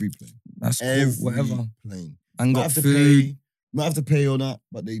 Every plane. That's cool. Whatever. Plane. And got food. You might have to pay on that,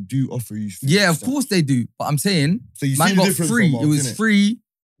 but they do offer you food. Yeah, of course they do. But I'm saying, so you man got free. It was free.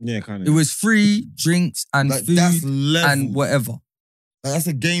 Yeah, kind of. It was free drinks and food and whatever. Like, that's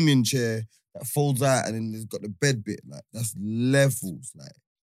a gaming chair that folds out and then it's got the bed bit. Like, that's levels. Like,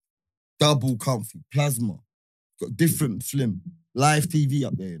 double comfy, plasma. Got different slim. Live TV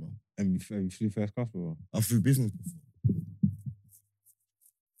up there, you know. And you flew first class before? I flew business before.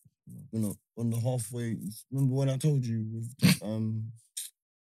 You know, on the halfway, remember when I told you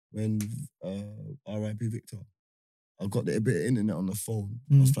when R.I.P. Victor, I got a bit of internet on the phone.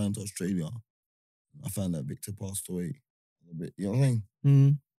 I was flying to Australia. I found that Victor passed away. A bit, you know what I mean?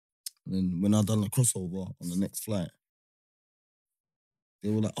 And then when I done the crossover on the next flight, they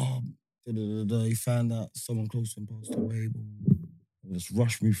were like, oh, he found out someone close to him passed away. They just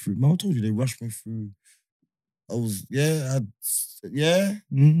rushed me through. Man, I told you they rushed me through. I was,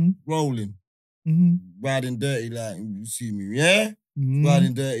 rolling. Riding dirty, like, you see me,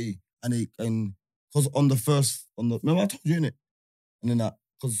 riding dirty. And because remember I told you, innit? And then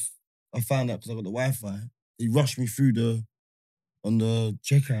because I found out because I got the Wi-Fi, they rushed me through on the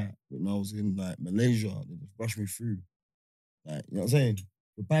checkout when I was in, like, Malaysia. They just rushed me through. Like, you know what I'm saying?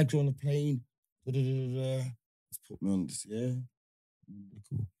 The bags are on the plane. Just put me on this,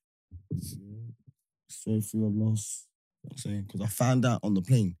 cool. So free of loss. You know what I'm saying? Because I found out on the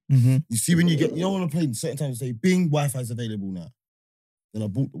plane. You see when you know on the plane, certain times they say, Bing, Wi-Fi's available now. Then I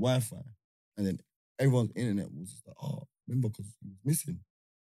bought the Wi-Fi. And then everyone's internet was just like, oh, remember, because he was missing.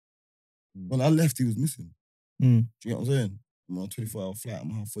 When I left, he was missing. Do you know what I'm saying? I'm on a 24-hour flight. I'm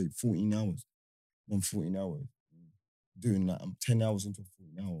halfway, 14 hours. I'm 14 hours. Doing that. I'm 10 hours into a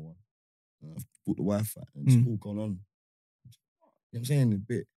 14-hour one. And I've bought the Wi-Fi. And it's all gone on. You know what I'm saying?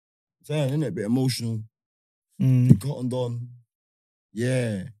 A bit emotional. Cottoned on.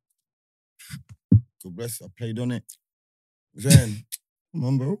 Yeah. God bless. I played on it. You know what I'm saying? Come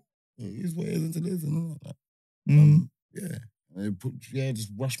on, bro. It is what it is until it is and all that. Yeah. And they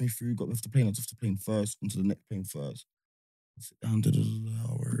just rushed me through, got me off the plane. I was off the plane first, onto the next plane first. Sit down,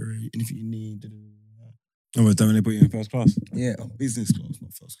 anything you need. Oh, was that when they put you in first class? Yeah. Business class,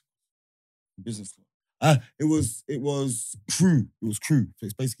 not first class. Business class. It was crew. It was crew. So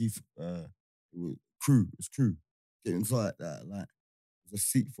it's basically it was crew. It's crew. Get inside that, like, there's a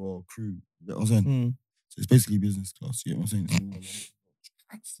seat for crew. You know what I'm saying? So it's basically business class. You know what I'm saying?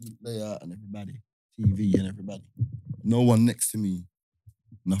 Seat layout and everybody. TV and everybody. No one next to me.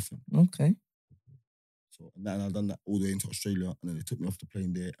 Nothing. Okay. So and then I done that all the way into Australia, and then they took me off the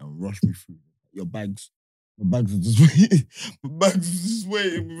plane there and rushed me through. Your bags. My bags are just waiting. My bags are just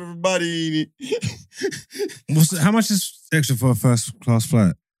waiting with everybody in it. How much is extra for a first class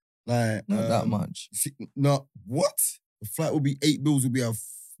flight? Like, not that much. No, what? The flight will be 8 bills. Will be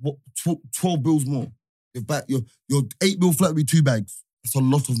 12 bills more. Your 8 bill flight will be 2 bags. That's a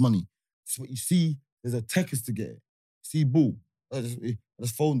lot of money. So what you see, there's a tickets to get. See, Bull. I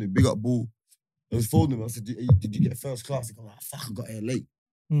just phoned him. Big up, Bull. I just phoned him. I said, did you get first class? He goes, fuck, I got here late.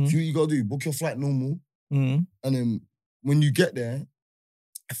 See what you got to do? Book your flight normal. And then when you get there,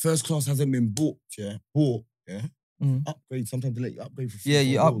 first class hasn't been booked, upgrade. Sometimes they let you upgrade for free.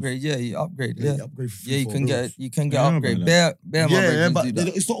 You upgrade. You upgrade for free. You can get upgrade. But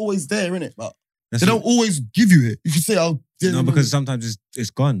it's not always there, innit? But they don't always give you it. You can say, no, because sometimes it's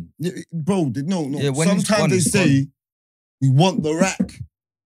gone. Yeah, bro, no. Yeah, sometimes they say, we want the rack.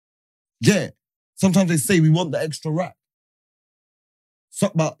 Yeah. Sometimes they say, we want the extra rack. So,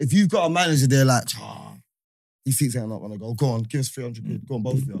 but if you've got a manager there like, he sees it and not want to go on, give us 300 quid, go on,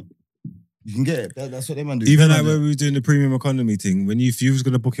 both of you. You can get it. That's what they man do. Even like when we were doing the premium economy thing, when if you was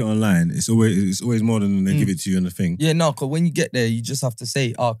going to book it online, it's always more than they give it to you on the thing. Yeah, no, because when you get there, you just have to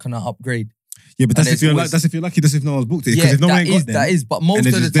say, can I upgrade? Yeah, but that's if you're lucky. That's if no one's booked it. Because if no one got them, that is. But most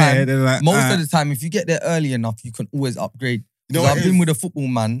of the time, most of the time, if you get there early enough, you can always upgrade. You know, I've been with a football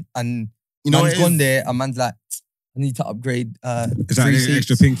man, and man's gone there, and man's like, I need to upgrade. It's like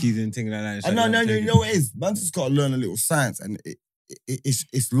extra pinkies and things like that. No, you know what it is? Man's just got to learn a little science, and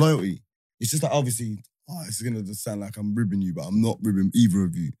it's loyalty. It's just like, obviously, it's going to just sound like I'm ribbing you, but I'm not ribbing either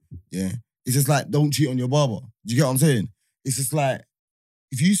of you. Yeah. It's just like, don't cheat on your barber. Do you get what I'm saying? It's just like,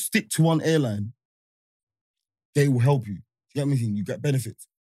 if you stick to one airline, they will help you. Do you get what I'm saying? You get benefits.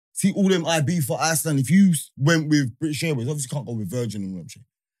 See all them IB for Iceland. If you went with British Airways, obviously you can't go with Virgin and what I'm saying.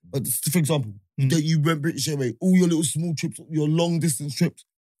 But for example, that you went British Airways, all your little small trips, your long distance trips,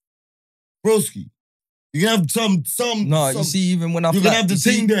 broski, you can have some. No, you see, even when I fly, you're gonna have the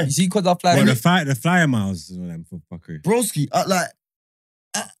thing there. You see, because I fly. Well, the flyer miles is them for fuckery. Broski, I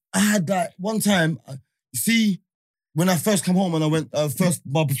had that one time. You see, when I first come home and I went my first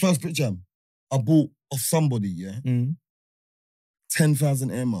British Jam, I bought off somebody,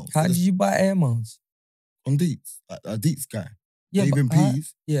 10,000 air miles. How did you buy air miles? On Deets, a Deets guy. Yeah, even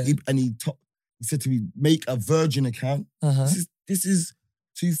peas. Yeah. He said to me, make a Virgin account. This is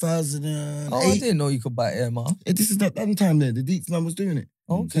 2008. Oh, I didn't know you could buy air miles. This is that time there. The Deets man was doing it.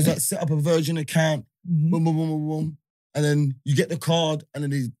 Okay. So he's like, set up a Virgin account, boom, boom, boom, boom, boom. And then you get the card, and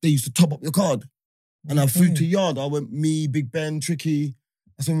then they used to top up your card. And I flew to Yard. I went, me, Big Ben, Tricky.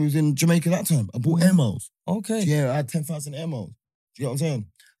 That's when we was in Jamaica that time. I bought air miles. Okay. So yeah, I had 10,000 air miles. Do you know what I'm saying?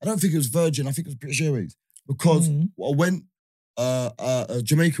 I don't think it was Virgin. I think it was British Airways. Because I went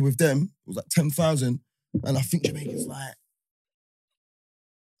Jamaica with them. It was like 10,000. And I think Jamaica's like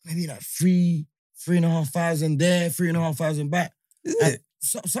maybe like 3,500 there, 3,500 back. Is it?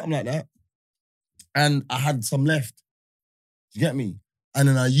 Something like that. And I had some left. Do you get me? And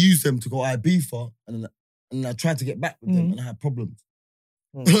then I used them to go Ibiza, and then I tried to get back with them, and I had problems.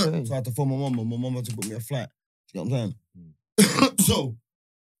 Okay. So I had to phone my mum, and my mum had to book me a flight. Do you know what I'm saying? So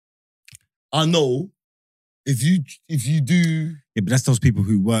I know if you do, yeah, but that's those people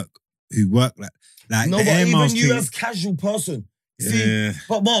who work like no, the but air even miles you thing, as casual person, yeah. see,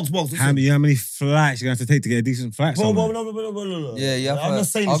 but Margs, how many flights you gonna have to take to get a decent flight? Bro, no. Yeah. I'm not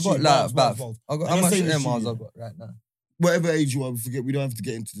saying I've got like about. Margs. I got I'm how not much saying air this miles to you. I've got right now. Whatever age you are, we don't have to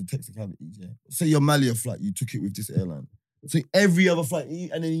get into the technicalities. Yeah. Say your Malia flight, you took it with this airline. So every other flight,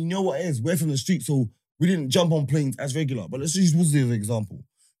 and then you know what it is. We're from the street, so we didn't jump on planes as regular. But let's use Woodsley as an example.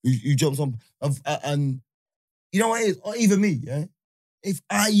 You jumped on, and you know what it is? Or even me, yeah. If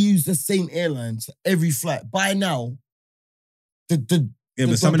I use the same airlines for every flight, by now, some of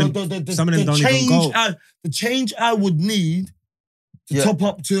them don't even go. The change I would need to top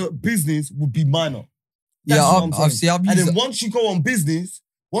up to business would be minor. That's what I'm saying. And then once you go on business,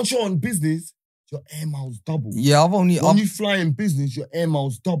 once you're on business, your air miles double. Yeah, when you fly in business, your air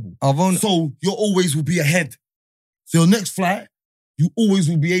miles double. So you always will be ahead. So your next flight, you always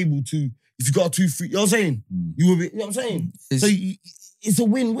will be able to, if you got a 2 free, you know what I'm saying? You will be, you know what I'm saying? It's a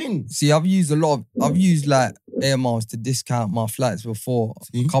win-win. See, I've used like air miles to discount my flights before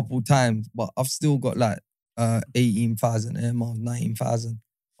a couple times, but I've still got like 18,000 air miles, 19,000.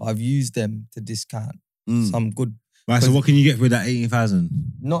 I've used them to discount some good. Right, so what can you get for that 18,000?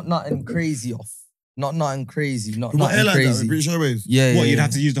 Not nothing crazy off. Not nothing crazy. Not what nothing crazy. British Airways? Yeah. What, you'd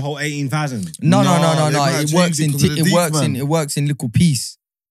have to use the whole 18,000? No. It works in little piece.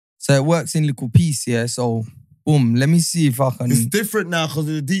 So it works in little piece, yeah. So boom, let me see if I can. It's different now because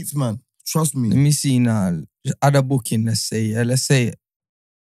of the Deets, man. Trust me. Let me see now. Just add a booking, let's say. Yeah, let's say it.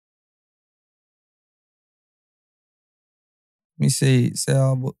 Let me say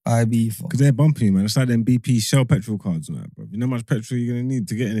I'll book IB for. Because they're bumping you, man. It's like them BP Shell petrol cards and that, bro. You know how much petrol you're going to need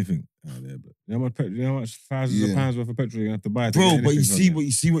to get anything out there, bro. You know how much thousands of pounds worth of petrol you're going to have to buy to bro, get but you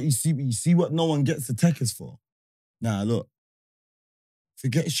see what no one gets the techers for. Nah, look.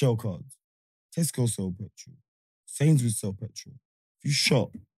 Forget Shell cards. Tesco sell petrol. Sainsbury's sell petrol. If you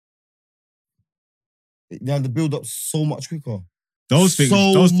shop, now the build up so much quicker. Those things,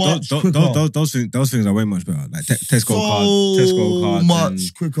 those things are way much better. Like Tesco cards,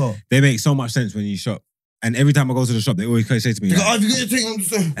 much quicker. They make so much sense when you shop. And every time I go to the shop, they always say to me, like, have you got your thing? I'm just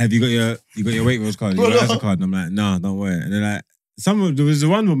saying. Have you got your Waitrose card? You got your card? And I'm like, nah, don't worry. And they're like, there was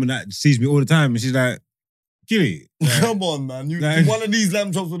one woman that sees me all the time, and she's like, Gilly, come on, man. One of these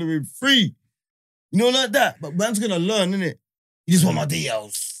lamb chops would have been free. You know, like that. But man's gonna learn, innit? You just want my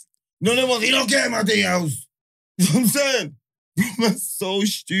DLs. You know what? You don't get my DLs. You know what I'm saying? That's so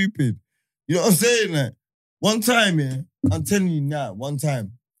stupid. You know what I'm saying? Like, one time, yeah, I'm telling you now, one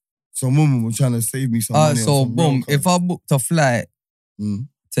time, some woman was trying to save me some money. So boom, if I booked a flight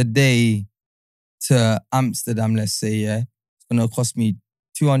today to Amsterdam, let's say, yeah, it's gonna cost me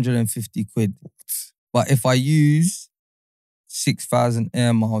 250 quid. But if I use 6,000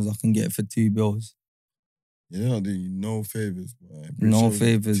 air miles, I can get it for 2 bills. Yeah, they're not doing you no favours, boy. No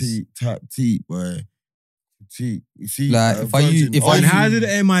favours. Teat, boy. Teat. You see, like how do the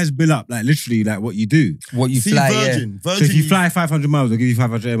air miles bill up? Like literally, like what you do, what you see, fly. Virgin, so if you fly 500 miles, they'll give you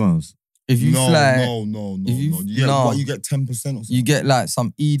 500 air miles. If you fly, no. You get 10% or something. You get like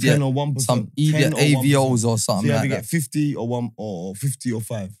some idiot, 10 or 1%, some idiot AVOs or something. So you like either that. get 50 or 1 or 50 or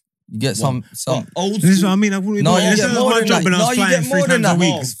 5. You get some. Old This is school. what I mean. I wouldn't No, do it. you This get is more my than job that. and I No, was you flying get 3 more than times a that.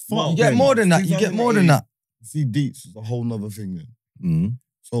 week. It's fuck, You get more than that. You get more than that. You see, Deets is a whole nother thing then. Mm.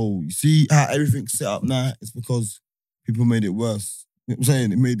 So you see how everything's set up now? It's because people made it worse. You know what I'm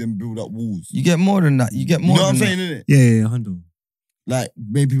saying? It made them build up walls. You get more than that. You get more You know what than I'm that. saying, innit? Yeah, 100. Like,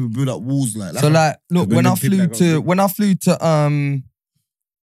 made people build up walls like So like, look, When when them I people flew that got to, big- when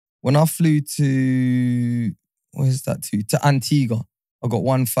I flew to, where's that to Antigua, I got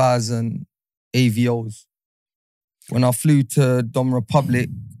 1,000 AVOs. When I flew to Dom Republic,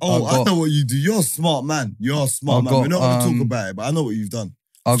 I know what you do. You're a smart man. You're a smart man. We're not going to talk about it, but I know what you've done.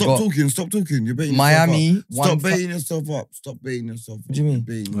 Stop talking. You're baiting Miami. yourself up. Stop baiting yourself up. Stop baiting yourself up. What do you mean?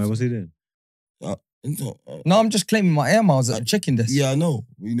 Wait, what's he doing? No, I'm just claiming my air miles at the check-in desk. Yeah, I know.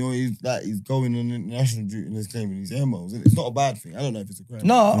 You know, he's going on international duty and he's claiming his air miles. It's not a bad thing. I don't know if it's a crime.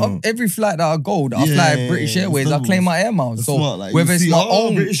 No, every flight that I go, I fly British Airways, I claim my air miles. So smart, like, whether it's my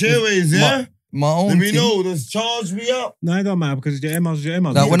own British Airways, yeah? my own Let me thing. know. Just charge me up. No, it don't matter because your air miles is your air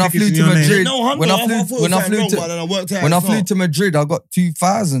miles. Like when I flew to Madrid, No, when I flew to Madrid, I got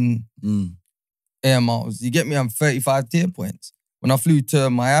 2,000 air miles. You get me? I'm 35 tier points. When I flew to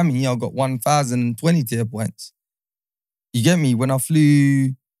Miami, I got 1,020 tier points. You get me? When I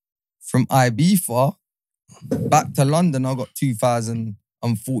flew from Ibiza back to London, I got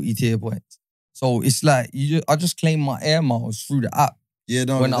 2,040 tier points. So it's like I just claim my air miles through the app. Yeah,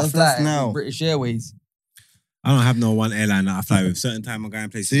 no, when I fly now. British Airways. I don't have no one airline that I fly with. Certain time I'm going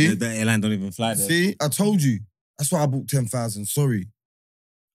places, See? the airline don't even fly there. See, I told you. That's why I bought 10,000. Sorry.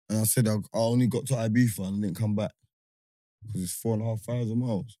 And I said I only got to Ibiza and didn't come back. Because it's 4,500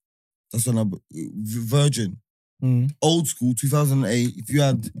 miles. That's when I Virgin. Old school, 2008. If you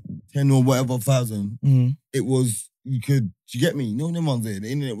had 10 or whatever thousand, it was, you get me? You know them ones there.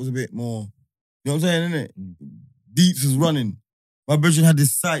 The internet was a bit more, you know what I'm saying, innit? Deets was running. My Virgin had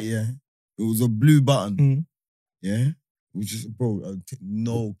this site, yeah. It was a blue button. Yeah? Which is, bro,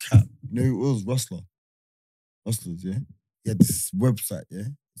 no cap. You know who it was? Rustlers, yeah? He had this website, yeah?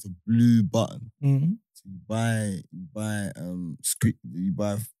 It's a blue button. So you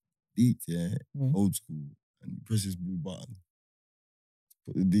buy Deets, yeah? Old school. And you press this blue button.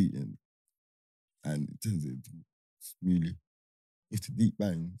 Put the Deet in. And it turns it into Smealy. If the Deet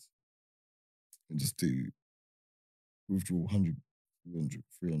bangs, and just do withdraw 100, 200,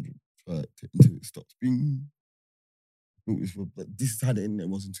 300, until it stops. Bing. This is how the internet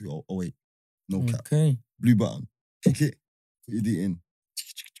was in 2008. No cap. Okay. Blue button. Kick it. Put your Deet in.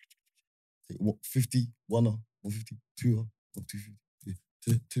 Take what, 50, 150, 2, 250.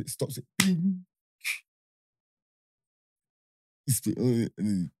 Till it stops it. Bing. You spit on it and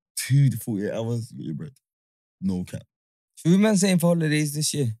then 2 to 48 hours, you get your bread. No cap. Should we man saying for holidays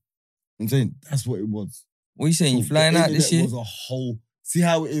this year? I'm saying that's what it was. What are you saying? You flying out this year? Was a whole. See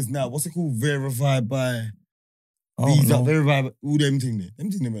how it is now. What's it called? Verified by Visa. Verified by all them things there.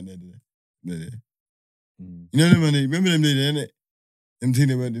 Them things they went there. You know them man? Remember them there, innit? Them things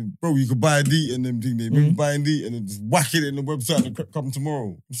they went there. Bro, you could buy a D and them things there. Remember buying D and then just whack it in the website and it come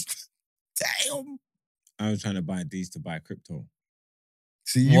tomorrow. Damn. I was trying to buy these to buy crypto.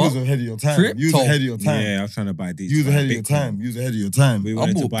 See, you was ahead of your time. Crypto? You was ahead of your time. Yeah, I was trying to buy these. You was ahead of your time. You was ahead of your time. We I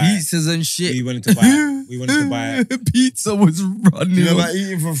wanted to bought buy pizzas and shit. We wanted to buy. Pizza was running. You know about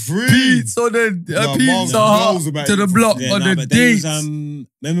eating for free? Pizza, Pizza Hut to the block Yeah, on no, the but there was, dates.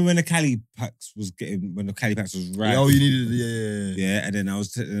 remember when the Cali packs was right? Oh, you needed it. Yeah. Yeah, and then I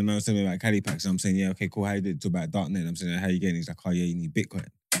was telling me about Cali packs. And I'm saying, yeah, okay, cool. How you did? Talk about darknet. I'm saying, how you getting? He's like, oh yeah, you need Bitcoin.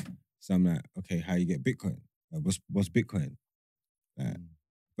 So I'm like, okay, how you get Bitcoin? Like, what's Bitcoin? Like,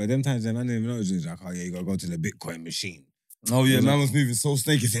 but them times then I didn't even know. It was like, oh yeah, you gotta go to the Bitcoin machine. Oh yeah, man was moving so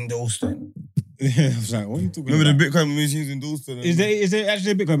snake. It's in Dalston. I was like, what are you talking Remember about? the Bitcoin machines in Dalston? Is there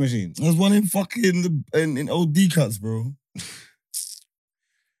actually a Bitcoin machine? There's one in fucking in old D-cuts, bro.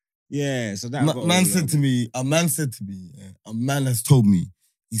 Yeah, so that A man said to me, a man has told me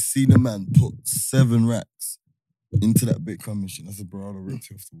he's seen a man put 7 racks into that Bitcoin machine. I said, bro, I'd have ripped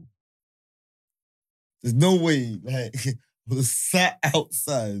you off the wall. There's no way, like, I was sat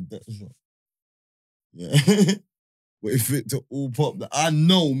outside that shop. Yeah. Wait for it to all pop. I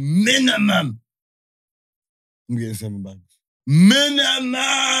know minimum. I'm getting 7 bags.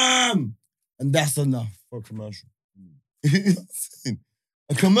 Minimum! And that's enough for a commercial.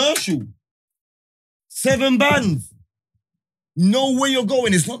 A commercial. 7 bands. Know where you're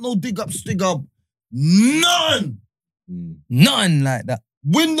going. It's not no dig up, stig up. None. None like that.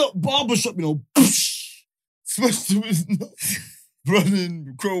 Window barbershop, you know. Smash to his nuts.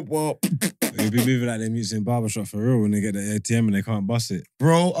 Running, crowbar. You'll be moving like them using barbershop for real when they get the ATM and they can't bust it.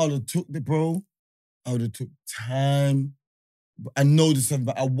 Bro, I would have took the bro. I would have took time. I know this,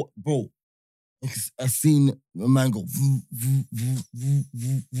 but bro, I seen a man go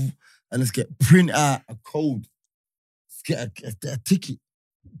and let's get print out a code. Let's get a ticket.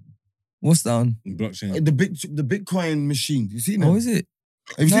 What's that on? Blockchain. The Bitcoin machine. You seen it? Oh, is it?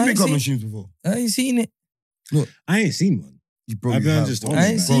 Have you seen Bitcoin machines before? I ain't seen it. Look, I ain't seen one. I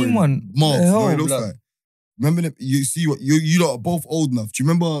ain't seen one. Margs, no, it looks like. Remember them? You see what you lot are both old enough. Do you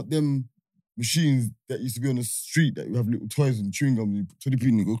remember them machines that used to be on the street that you have little toys and chewing gum? You put 20p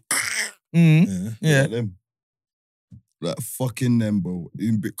and you go. Yeah. Like them. Like fucking them, bro.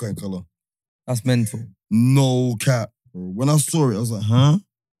 In Bitcoin color. That's mental. No cap, bro. When I saw it, I was like, huh?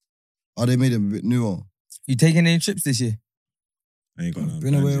 Oh, they made them a bit newer. You taking any trips this year? I ain't got no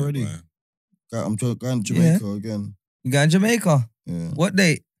been away already. I'm going to Jamaica again. You going to Jamaica? Yeah. What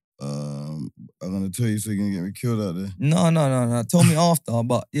date? I'm gonna tell you so you're gonna get me killed out there. No. Tell me after,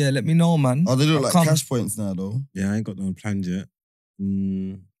 but yeah, let me know, man. Oh, they look like cash points now, though. Yeah, I ain't got no plans yet.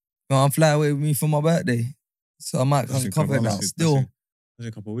 I'll fly away with me for my birthday, so I might cover that still. That's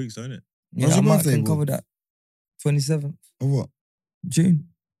a couple of weeks, isn't it? Yeah, I might cover that. 27th. Of what? June.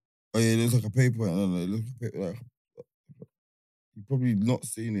 Oh yeah, it looks like a paper. It looks like you've probably not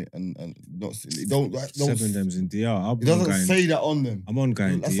seen it and not seen it. Don't 7 Dems in DR. It doesn't say that on them. I'm on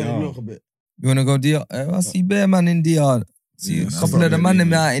going That's DR. how you look a bit. You wanna go DR? I see bear man in DR. See a couple of the man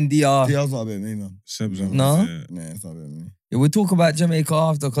in out in DR. DR's not a bit me, man. No? Yeah, it's not a bit me. Yeah, we'll talk about Jamaica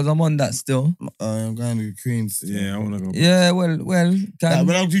after because I'm on that still. I'm going to Queens. Yeah, I wanna go. Yeah, well.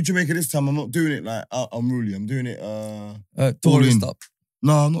 When I do Jamaica this time, I'm not doing it like unruly. I'm doing it tourist stop.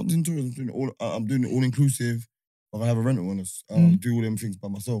 No, I'm not doing tourism. I'm doing it all inclusive. Like I have a rental one. Do all them things by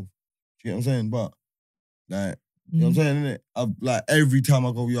myself. Do you get what I'm saying? But like, you know what I'm saying, innit? Like every time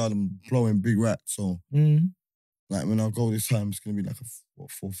I go yard, I'm blowing big racks. So like when I go this time, it's gonna be like a 4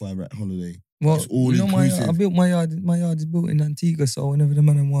 or 5 rack holiday. Well, it's all inclusive. I built my yard. My yard is built in Antigua, so whenever the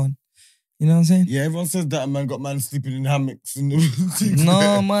man want, you know what I'm saying? Yeah, everyone says that, man. Got man sleeping in hammocks and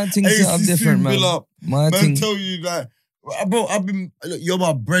no, my things are different, man. My thing tell you like. Bro, you're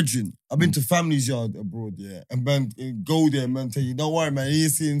my brethren. I've been to family's yard abroad, yeah. And man, go there, man, tell you, don't worry, man, he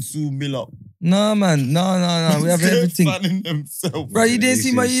ain't seeing Sue mill up. No, man, no. We have everything. Fanning themselves. Bro, you didn't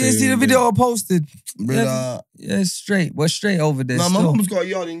see the video I posted? But, yeah, straight. We're straight over there. No, my mum's got a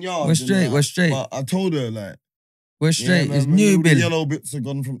yard in yard. We're straight. But I told her, like, we're straight. Yeah, it's man, new, Bill. The yellow bits are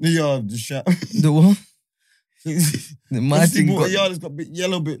gone from the yard, the shot. The what? My thing got a yard, it's got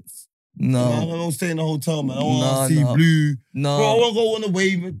yellow bits. No. I'm gonna stay in the hotel, man. I want to see blue. No. Bro, I want to go on the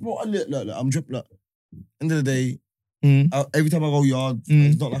wave. Bro, look, I'm dripping. Look. End of the day, every time I go yard,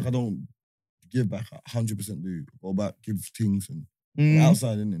 it's not like I don't give back. 100% do. Go back, give things and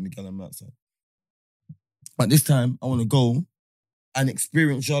outside, in the gallon outside. But this time, I want to go and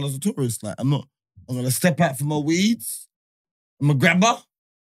experience yard as a tourist. Like, I'm going to step out for my weeds. I'm a grabber.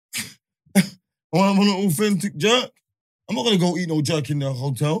 I want an authentic jerk. I'm not going to go eat no jerk in the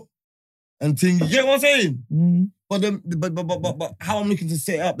hotel. And thing, you get what I'm saying? But how I'm looking to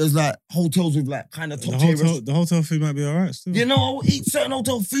set up, there's like hotels with like kind of top tier. The hotel food might be alright still. You know, I'll eat certain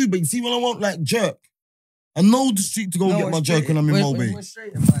hotel food, but you see when I want like jerk, I know the street to go get my jerk when I'm in Mulberry. We're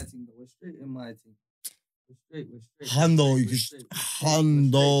straight in my thing, though. We're straight. We're straight.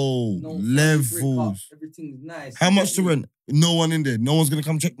 Hundo, levels. Everything's nice. How much to rent? No one in there. No one's gonna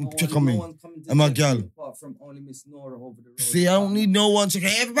come check on me. And my gal. Apart from only Miss Nora over the road. See, I don't need no one checking.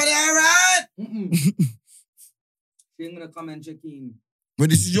 Hey, everybody all right? She ain't gonna come and check in. But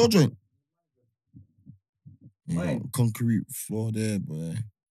this is your joint. Mine. Concrete floor there, boy.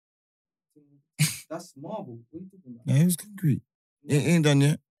 That's marble. What are you talking about? No, it was concrete. It ain't done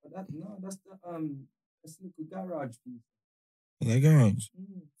yet. That's the little garage piece. The garage.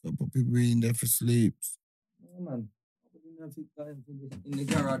 So put people in there for sleeps. No, man. In the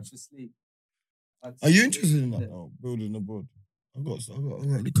garage for sleep. Are you interested in that? Oh, building abroad. I've got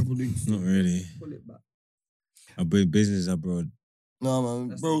a couple of links. Not really. Pull it back. I build business abroad. No,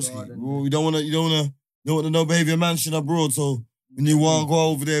 man, broski. You don't want to know Behaviour Mansion abroad. So when you want to go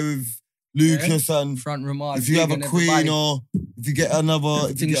over there with Lucas and front remark, if you have a queen or if you get another,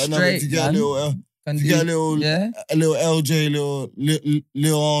 if you get a little LJ,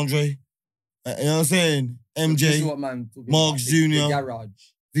 little Andre. You know what I'm saying? MJ, Margs Jr.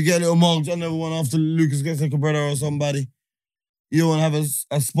 If you get a little Margs, another one after Lucas gets like a brother or somebody, you want to have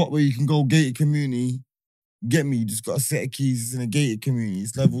a spot where you can go gated community. Get me, you just got a set of keys, it's in a gated community,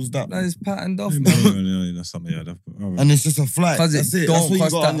 it's levels up. That is patterned off, man. That's something I'd have. And it's just a flight. That's it. That's what you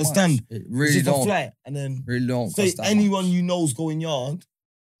got to understand. It really it's just a flight. And then really don't say anyone you know's going yard,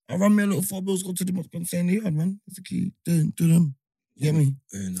 I run me a little 4 bills, go to the mosque and stay in the yard, man. It's the key. Do them. You get me?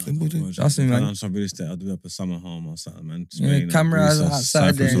 Simple thing. Trust me, man. On some real estate, I'll do up a summer home or something, man. Yeah, cameras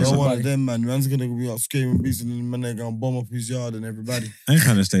outside there. You're one of them, man. Man's gonna be out screaming beats and then man, they're gonna bomb up his yard and everybody. I ain't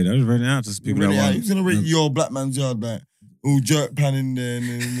trying to stay there. I just renting out to people that want. He's gonna rent your black man's yard, like all jerk pan in there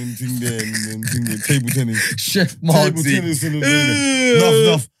and thing there and thing there. Table tennis. Chef Margsy. Table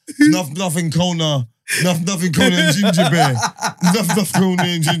tennis and nothing corner. Nothing Kona and Ginger Bear. Nothing Kona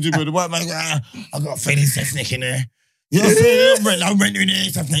and Ginger Bear. The white man, I got Freddy Sethnick in there. You know what I'm saying? I'm renting there,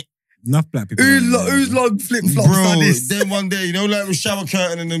 Sethnick. Enough black people. Who's long flip-flops like this? Then one day, you know, like with shower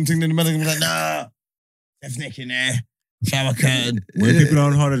curtain and them thing, then the man gonna be like, nah, Sethnick in there. Shower curtain. When people are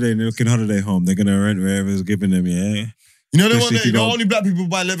on holiday and they're looking holiday home, they're gonna rent wherever's giving them, yeah? You know, the one day, only black people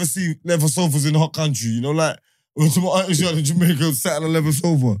buy leather sofas in the hot country, you know, like, when some Irish in Jamaica sat on a leather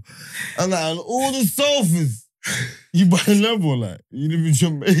sofa. And like, on all the sofas, you buy a leather, like, you live in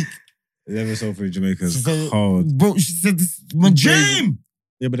Jamaica. Leather sofa in Jamaica is cold. Bro, she said, this is my dream.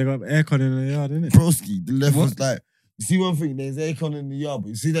 Yeah, but they got aircon in the yard, innit? Broski, the leather's like, you see one thing, there's aircon in the yard, but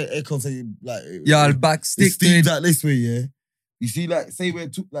you see that aircon say, like, yeah, back stick to it. Like this way, yeah? You see, like, say we're,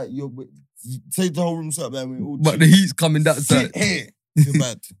 like, say the whole room's up, like, we're all but the heat's coming that side. Here, you're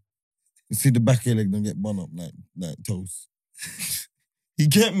bad. You see the back of your leg don't get bun up like toast. You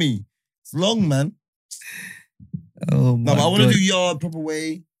get me? It's long, man. Oh my God. I want to God. do yard proper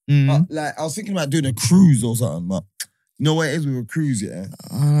way. Like I was thinking about doing a cruise or something, but you know what it is with a cruise, yeah?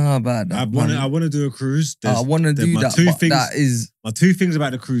 I don't know about that. I want to do a cruise. I want to do that. My two things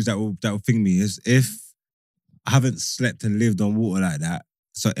about the cruise that will thing me is if I haven't slept and lived on water like that.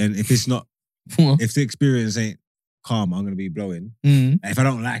 So and if it's not, if the experience ain't calm, I'm gonna be blowing. If I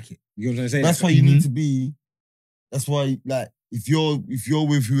don't like it. You know what I'm saying? That's why you need to be. That's why, like, if you're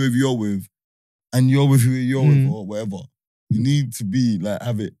with whoever you're with, and you're with whoever you're with or whatever, you need to be like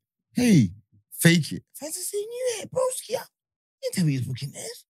have it. Hey, fake it. Fancy seeing you here, broski. You tell me you're booking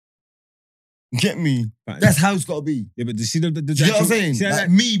this. Get me? That's how it's gotta be. Yeah, but you see the you know what I'm saying? Like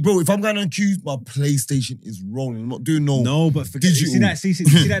me, bro. If I'm going on cruise, my PlayStation is rolling. I'm not doing no. But forget digital. You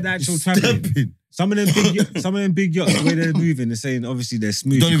see that the actual traveling. Some of them big yachts, the way they're moving, they're saying obviously they're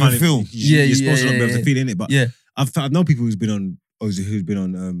smooth. Don't even feel. You're supposed to not be able to feel in it, but yeah, I've known people who's been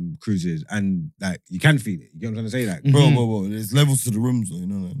on cruises and like you can feel it. You know what I'm trying to say? Like, bro. There's levels to the rooms, though. You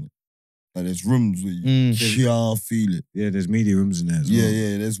know what I mean? Like there's rooms where you can't feel it. Yeah, there's media rooms in there as well.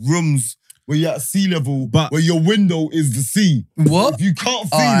 Yeah. There's rooms where you're at sea level, but where your window is the sea. What? If you can't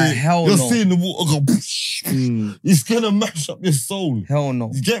feel it, you're seeing the water go. It's gonna mash up your soul. Hell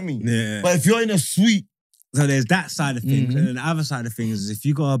no. You get me? Yeah. But if you're in a suite. So there's that side of things, and then the other side of things is if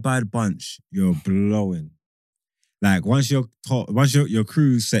you got a bad bunch, you're blowing. Like once your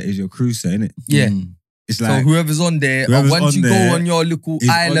cruise set is your cruise set, innit? Yeah. It's like so whoever's on there, once you go on your little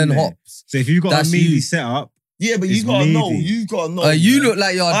island hops. So if you've got a meaty setup, yeah, but you gotta know. You gotta know. You look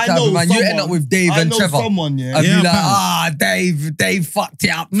like you're the type of man. You end up with Dave and Trevor. I know someone, yeah. And be like, Dave fucked it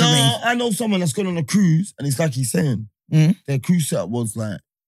up for me. No, I know someone that's gone on a cruise, and it's like he's saying, their cruise setup was like,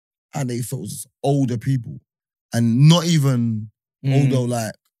 how they felt was just older people. And not even older,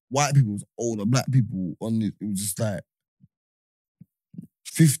 like, white people, it was older black people on it. It was just like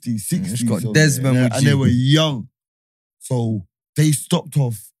 50, 60. It's got Desmond with and they were young. So they stopped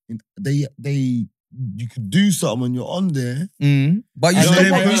off. You could do something when you're on there. But you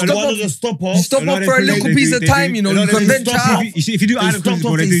stop off for a little piece of time, you know. You can venture out. If you do island cruises,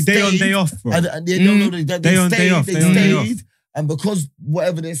 bro, they do day on, day off, bro. And they don't know day on, day off. They stayed. And because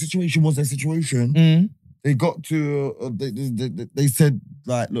whatever their situation was, they got to, they said,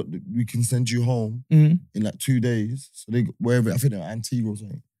 like, look, we can send you home in like 2 days. So they, wherever, I think they're Antigua or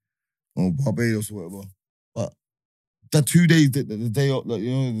something, or Barbados or whatever. But that 2 days, the day up, like,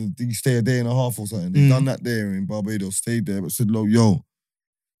 you know, you stay a day and a half or something. They done that there in Barbados, stayed there, but said, look, yo,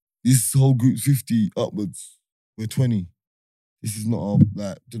 this whole group's 50 upwards. We're 20. This is not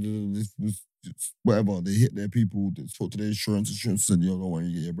like, this was whatever. They hit their people, they talked to their insurance said, yo, don't worry,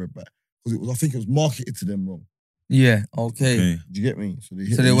 you get your bread back. Because I think it was marketed to them wrong. Yeah, okay. Do you get me? So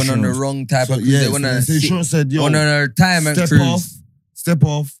they went on the wrong type of cruise. Yeah, they went on the insurance said, yo, on a retirement cruise. Step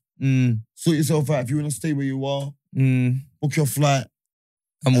off. Sort yourself out. If you want to stay where you are, book your flight.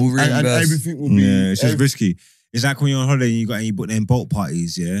 And we'll reimburse. And everything will be... Yeah, it's just risky. It's like when you're on holiday and you book them boat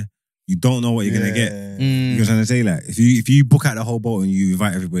parties, yeah? You don't know what you're going to get. You know what I'm trying to say? Like, if you book out the whole boat and you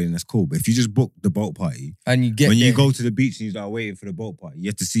invite everybody, then that's cool. But if you just book the boat party, and you get when you go to the beach and you start waiting for the boat party, you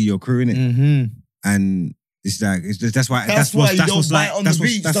have to see your crew in it. And it's like, that's why you don't bite on the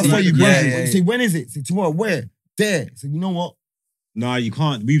beach. That's why you bite. You say, when is it? Say, tomorrow. Where? There. So you know what? No, you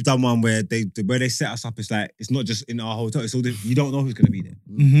can't. We've done one where they set us up. It's like it's not just in our hotel. It's all you don't know who's gonna be there.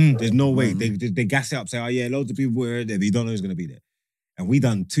 There's no way they gas it up. Say, oh yeah, loads of people were there, but you don't know who's gonna be there. And we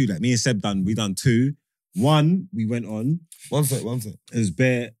done 2. Like me and Seb we done 2. 1, we went on. One sec. It was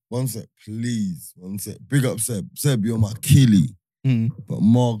bare. One sec, please. One sec. Big up Seb. Seb, you're my killie. But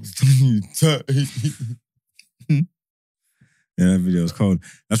Margs done you dirty. Yeah, that video was cold.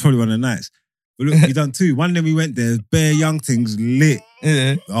 That's probably one of the nights. But look, we done 2. One day we went there, bare young things lit.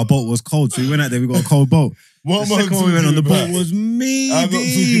 Yeah. Our boat was cold, so we went out there, we got a cold boat. What The second one we went on the boat was meaty. I'm not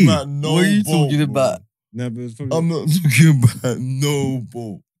talking about no What are you boat, talking bro. about? No, but it was probably... I'm not talking about no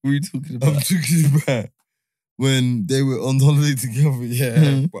boat. What are you talking I'm about? talking about when they were on holiday together,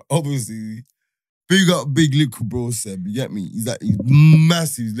 yeah. But obviously, big up big little bro Seb, you get me? He's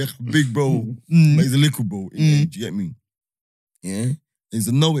massive, he's like a big bro, but he's a little bro in age, you get me? Yeah? He's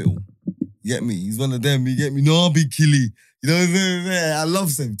a know-it-all, you get me? He's one of them, you get me? No, big killie. You know what I'm saying? I love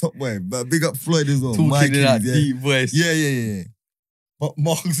Seb, top boy, but big up Floyd as well. Talking in that deep voice. Yeah. But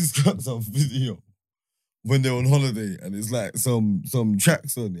Margs has got some video when they're on holiday and it's like some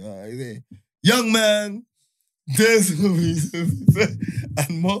tracks on it. Young man, there's a reason.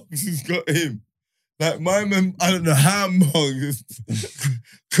 And Margs has got him. Like my man, I don't know how Margs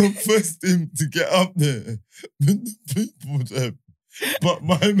confessed him to get up there with the people there. But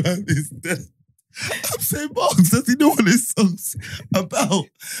my man is dead. I'm saying, Margs, does he know what this song's about?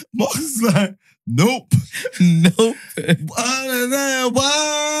 Margs is like, nope.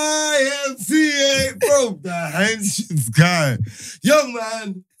 YMCA, bro, the henchman's guy. Young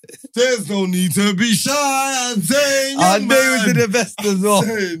man, there's no need to be shy. I'm saying, young man. He was in the vest as well.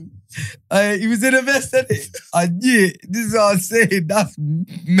 He was in the vest, innit? I knew it. This is what I'm saying. That's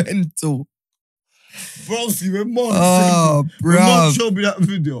mental. Bro, see, when Margs bro. when Margs showed me that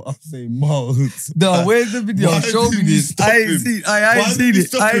video, I say, Margs. No, where's the video? Show me this. I ain't seen it. I ain't seen it.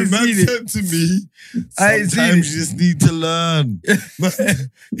 Said to me, I ain't seen it. sometimes you just need to learn.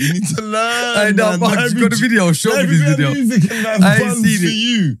 Man, you need to learn. I know, Margs, you got the video. Show me this video. Music and I ain't funds seen for it.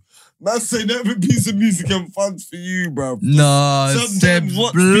 you. Man, say every piece of music and funds for you, bro. Nah, Sometimes Seb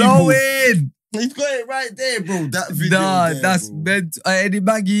watch blowing. He's got it right there, bro. That video. Nah, there, that's bro. mental. Any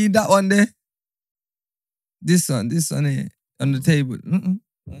baggy in that one there? This one here, on the table.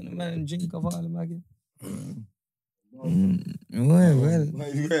 Man, drink off all the baggy. Well. Where?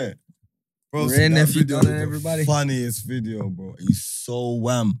 Bro, Ray see, that nephew video done is the everybody. funniest video, bro. He's so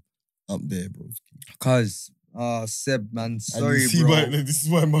wham up there, bro. Cause, Seb, man, sorry, and you see bro. This is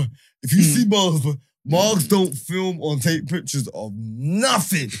why, if you see Margs don't film or take pictures of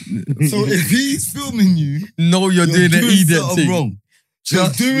nothing. So if he's filming you, No, you're doing the idiot something thing. wrong.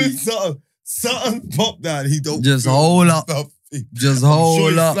 Just You're doing me. something pop down. He don't Just film hold up. nothing. Just I'm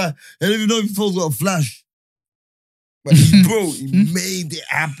hold sure up. I don't even know if his phone's got a flash. But bro, he made it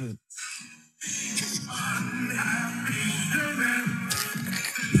happen.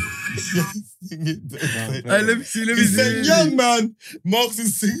 Hey, let me see. He's saying, young man. Margs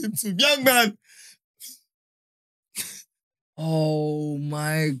is singing to him, young man. Oh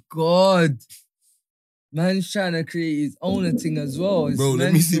my God. Man's trying to create his own thing as well. It's Bro,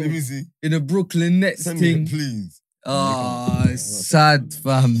 let me see. mental. In a Brooklyn Nets Send me thing. it, please. Sad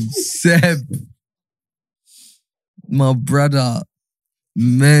fam. Seb. My brother.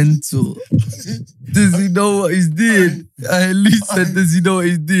 Mental. Does he know what he's doing? I at least said, does he know what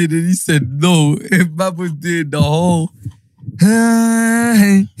he's doing? And he said, no. If man was doing the whole... Bro,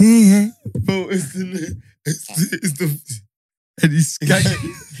 it's the And he's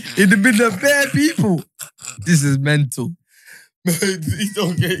in the middle of bare people. This is mental. Man, he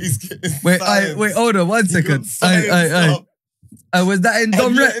don't get. He's getting. Wait, hold on 1 second. Was that in Have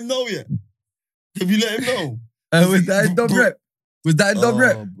Dom you Rep? let him know yet? Have you let him know? Was that in Dom Rep? Was that in Dom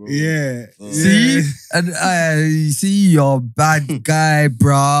Rep? Bro. Yeah. See? And see, you're a bad guy,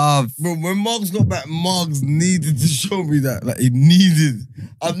 bruv. Bro, when Margs got back, Margs needed to show me that. Like, he needed.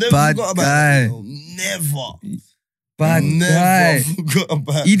 I've never Bad forgot about guy. that. Bro. Never. Bad Never guy. forgot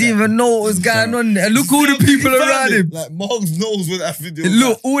about He didn't that. even know what was going on there. Look all the He people found around it. him. Like, Margs knows where that video is.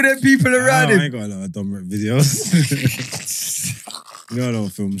 Look, all the people around I him. ain't got a lot of dumb rap videos. You know I don't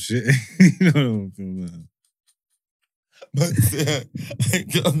film shit. You know I don't film that. Man,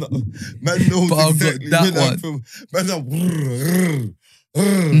 man knows But I've exactly got when that I one. film. Man's like,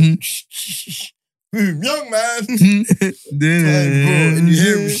 young man. Bro, and you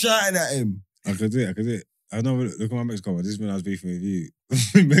hear him shouting at him. I could do it. I know, look at my Mexico one. This is when I was beefing with you.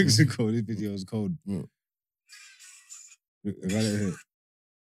 Mexico, this video was cold. Look, I got it here.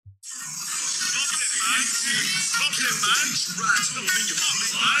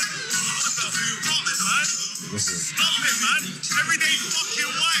 Listen. Stop it, man. Everyday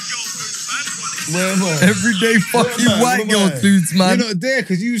fucking white girl food, man. Everyday fucking white girl dudes, man. You're not there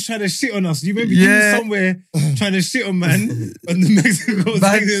because you was trying to shit on us. You remember you were somewhere trying to shit on man on the Mexico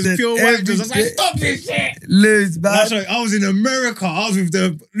thing. It was pure white girls. I was like, stop this shit. Lose, man. I was in America. I was with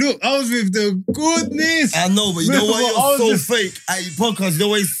the goodness. I know, but you know why you're so fake at your podcast? You know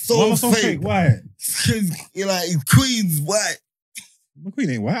why he's so fake? Why? Because you're like, Queen's white. My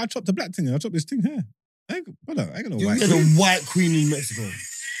queen ain't white. I chopped the black thing. I chopped this thing here. I ain't got no white queen. You're the white queen in Mexico.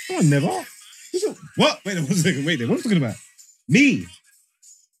 No, I never. What? Wait a second. Wait there. What are you talking about? Me?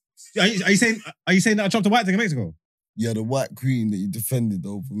 Are you saying that I chopped the white thing in Mexico? Yeah, the white queen that you defended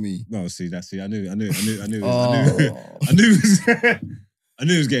over me. No, see. I knew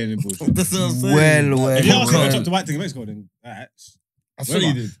it was getting in bullshit. That's what I'm saying. Well. If you asked me if I chopped the white thing in Mexico, then I saw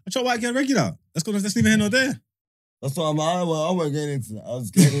you did. I chopped white girl regular. That's neither here nor there. That's what I wasn't getting into that. I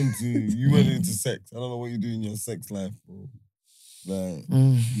was getting into, you went into sex. I don't know what you do in your sex life, bro. Like,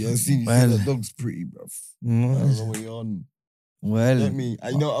 you seen that dog's pretty, bro. I don't know what you're on. Well, Get me?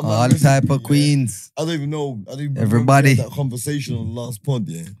 all type of queens. I don't even know. Everybody. That conversation on the last pod,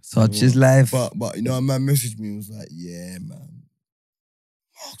 yeah. Such is life. But you know, a man messaged me and was like, yeah, man.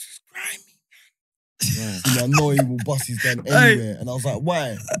 Margs is grimy. I know he will bust his gun anywhere. And I was like, why?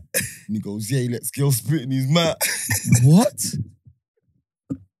 And he goes, yeah, he lets girls spit in his mat. What?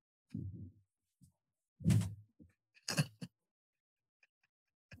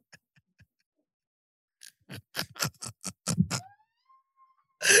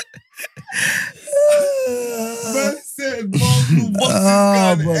 Man said Margs will bust his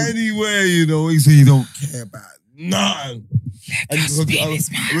gun anywhere, you know. He said he don't care about nothing. And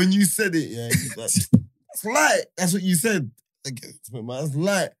when you said it, yeah, he's like, that's light. That's what you said. That's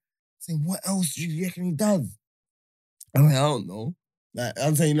light. Saying, what else do you reckon he does? I'm like, I don't know. Like,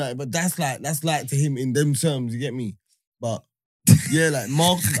 I'm saying, like, but that's like to him in them terms, you get me? But yeah, like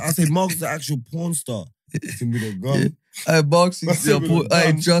Margs, I say Margs is the actual porn star. It's him with a gun. Margs thinks he's a porn.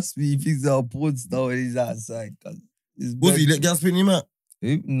 Trust me, he thinks he's a porn star when he's outside. Was he let girls spit in him out?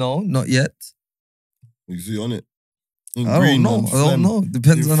 No, not yet. You see on it? I don't know.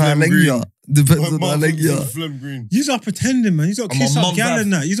 Depends on how leg you are. Depends on how leg you are. You are pretending, man. You got to kiss up gal in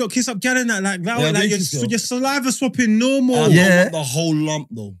that. You got to kiss up gal in that. Like your saliva swapping normal. Yeah. The whole lump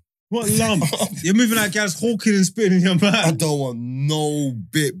though. What lump? You're moving like gal's hawking and spitting in your mouth. I don't want no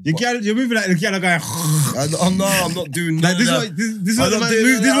bit. You're moving like the gal going. I'm not doing that. This is what the man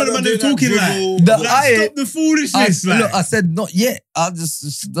they're talking like. Stop the foolishness. Look, I said not yet. I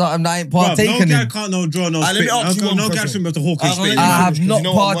ain't partaken. No gal can't draw no spit. No gal shouldn't be able to hawk and spit. I have not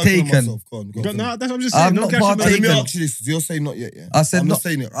partaken. No, that's what I'm just saying. I have not partaken. Let me ask you this. You're saying not yet, yeah? I said not.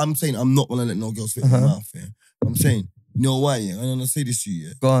 I'm saying I'm not gonna let no girl spit in my mouth, yeah? I'm saying, you know why, yeah? I'm gonna say this to you,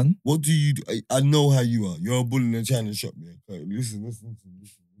 yeah? Go on. What do you do? I know how you are. You're a bull in a China shop, yeah? Like, listen.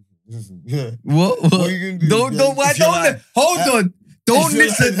 Yeah. What are you gonna do? Hold on. Don't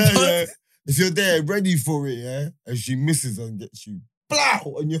listen. If you're there ready for it, yeah? And she misses and gets you,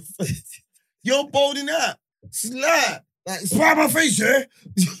 blow, on your face. You're bowling out. Slap. Like, slap my face, yeah?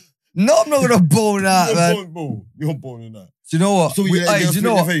 No, I'm not gonna bowl that, man. You're bowling out. Do you know what? So do you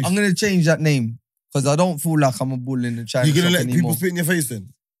know what? I'm gonna change that name. Because I don't feel like I'm a bull in the China shop anymore. You're going to let people spit in your face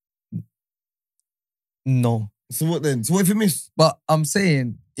then? No. So what then? So what if you miss? But I'm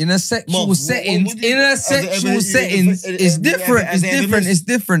saying, in a sexual setting, it's different.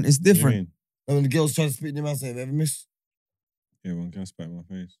 It's different. And when the girls try to spit in your mouth, have you ever missed? Yeah, one girl spat in my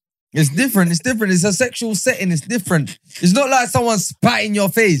face. It's different. It's a sexual setting. It's different. It's not like someone spat in your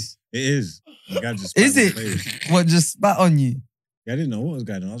face. It is. Is it? What, just spat on you? Yeah, I didn't know what was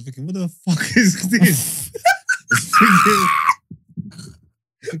going on. I was thinking, what the fuck is this?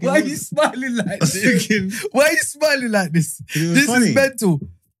 Why are you smiling like this? Why are you smiling like this? This funny. Is mental.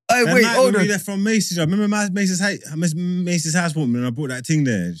 Hey, wait, hold on. From Macy's. I remember Macy's housewarming and I brought that thing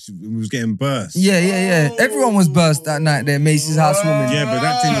there. We was getting burst. Yeah. Everyone was burst that night there, Macy's housewarming. Yeah, but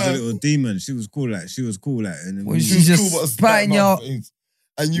that thing was a little demon. She was cool like. And then she just spat in your...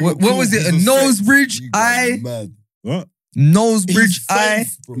 What was it? A nose bridge? What? Nose bridge eye.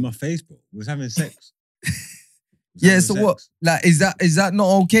 In my face, bro. We was having sex. So what? Like, is that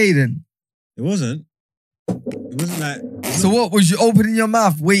not okay then? It wasn't. It wasn't like. So what? Was you opening your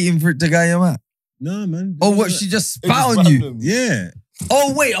mouth waiting for it to go in your mouth? No, man. Oh, what? She just spat on you? Yeah.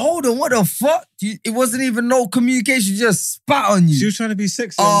 Oh, wait, hold on. What the fuck? It wasn't even no communication. She just spat on you. She was trying to be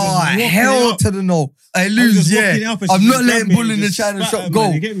sexy. Oh, hell to the no. I lose, yeah. I'm not letting bull in the China shop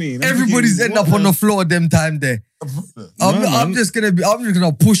go. You get me? Everybody's end up on the floor them time there. I'm just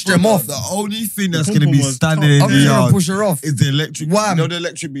gonna push them off. The only thing that's gonna be standing in the yard, gonna push her off. Is the electric. Wham. You know the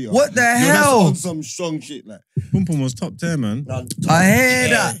electric beater. What the hell? That's on some strong shit like. Pum Pum was top tier, man. I hear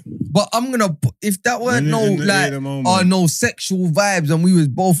that, but I'm gonna if that weren't no sexual vibes, and we was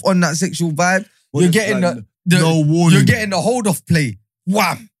both on that sexual vibe, you're getting no warning. You're getting the hold off play.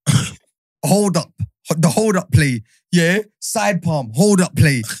 Wham, hold up, the hold up play. Yeah, side palm, hold up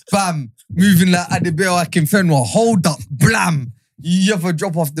play. Bam, moving like Adebayo Akinfenwa. Hold up, blam. You ever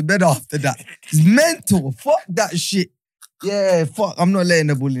drop off the bed after that? It's mental. Fuck that shit. Yeah, fuck. I'm not letting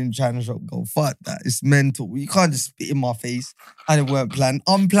the bully in the China shop go. Fuck that. It's mental. You can't just spit in my face and it weren't planned.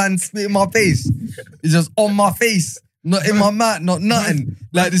 Unplanned spit in my face. It's just on my face. Not in my mouth, not nothing.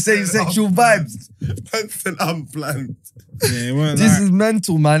 Like the same sexual vibes. That's an unplanned. Yeah, this is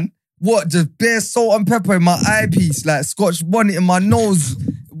mental, man. What? Just bare salt and pepper in my eyepiece, like Scotch bonnet in my nose.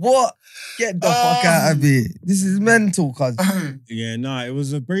 What? Get the fuck out of here. This is mental, cuz. Yeah, nah, it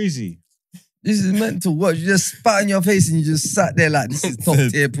was a brazy. This is mental. What? You just spat in your face and you just sat there like, this is top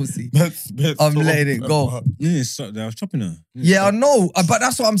tier pussy. I'm letting it go. Yeah, I was chopping her. Yeah, I know. But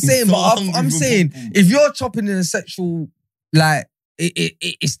that's what I'm saying. But I'm saying, if you're chopping in a sexual, like,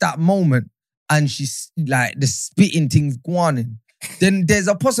 it's that moment and she's like, the spitting thing's going on, then there's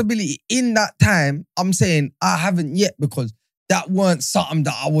a possibility in that time, I'm saying I haven't yet because that weren't something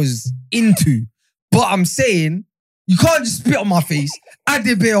that I was into. But I'm saying, you can't just spit on my face.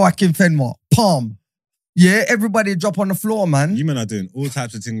 Adebayo Akinfenwa, palm. Yeah, everybody drop on the floor, man. You men are doing all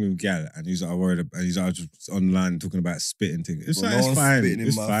types of things with gal and you're worried about, and you're just online talking about spitting things. It's, like, it's fine.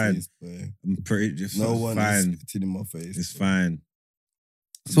 It's fine. Face, I'm pretty no one fine. Is spitting in my face. It's fine.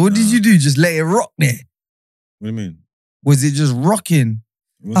 So what did you do? Just let it rock there? What do you mean? Was it just rocking?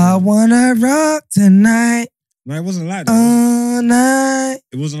 I wanna rock tonight. No, it wasn't like that. All night.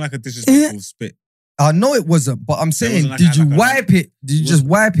 It wasn't like a disrespectful spit. I know it wasn't, but I'm saying, like did you wipe it? Did you just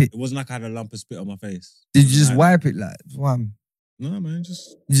wipe it? It wasn't like I had a lump of spit on my face. Did you just wipe it like, wham? No, man,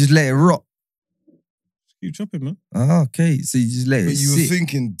 You just let it rock? Keep chopping, man. Oh, okay, so you just let it sit. But you were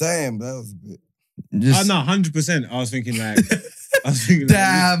thinking, damn, that was a bit... no, 100%. I was thinking like...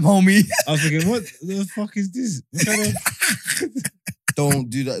 damn, homie. I was thinking, what the fuck is this? What kind of... Don't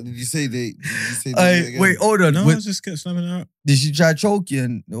do that. Did you say they... Wait, hold on. No, I just kept slamming it out. Did she try to choke you?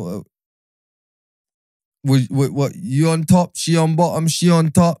 And, what, you on top, she on bottom, she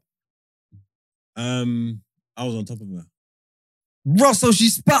on top? I was on top of her. Russell, she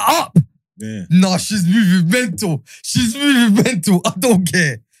spat up. Yeah. Nah, she's moving mental. She's moving mental. I don't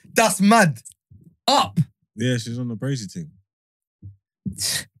care. That's mad. Up. Yeah, she's on the brazy thing.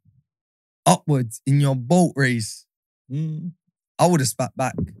 Upwards in your boat race. I would have spat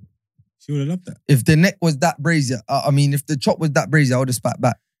back. She would have loved that. If the neck was that brazy, if the chop was that brazy, I would have spat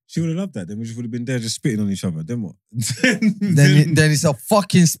back. She would have loved that. Then we just would have been there just spitting on each other. Then what? then it's a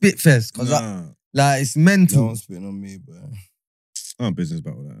fucking spit fest. Cause it's mental. No one's spitting on me, but... I don't business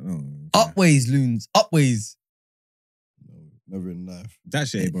about all that. No. Upways, loons. Upways. No, never in life. That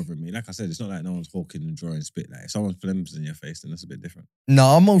shit ain't bothering me. Like I said, it's not like no one's hawking and drawing spit. Like if someone's flims in your face, then that's a bit different. No,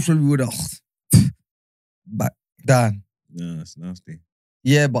 I'm also would have back down. No, that's nasty.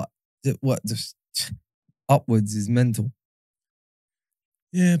 Yeah, but just upwards is mental.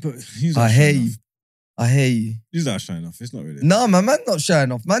 Yeah, but I hear you. I hear you. He's not showing off. It's not really. No, man not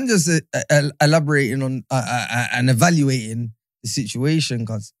showing off. Man just elaborating on and evaluating the situation,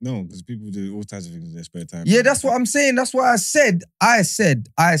 cuz. No, because people do all types of things in their spare time. Yeah, that's what I'm saying. That's what I said. I said,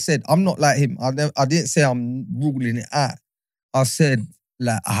 I'm not like him. I didn't say I'm ruling it out. I said,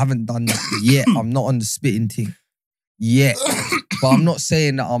 like, I haven't done that yet. I'm not on the spitting thing yet. But I'm not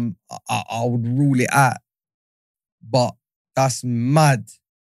saying that I would rule it out. But that's mad.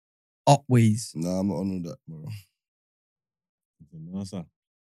 Upways. Nah, I'm not on all that, bro. No, sir.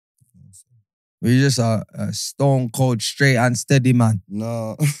 We're just a stone cold, straight and steady man.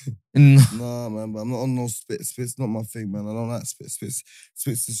 Nah. No. Nah, man, but I'm not on no spit. Spit's not my thing, man. I don't like spit. Spit's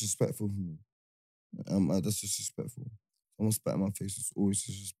disrespectful for me. That's disrespectful. Someone spat in my face, it's always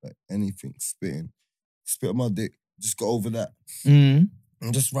disrespect. Anything, spitting. Spit on my dick. Just go over that. And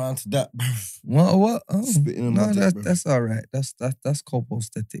just round to that, bro. What? Oh. Spitting on my dick, bro. That's all right. That's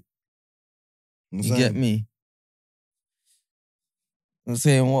copacetic. You get me? I'm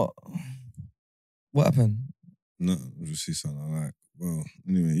saying what? What happened? No, I just see something I like. Well,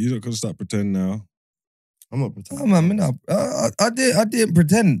 anyway, you don't gotta start pretending now. I'm not pretending. Oh, man, I didn't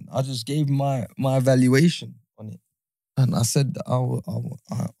pretend. I just gave my evaluation on it. And I said that I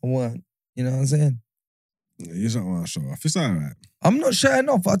weren't. You know what I'm saying? Yeah, you don't want to show off. It's all right. I'm not showing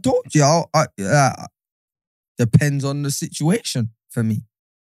off. I told you. Depends on the situation for me.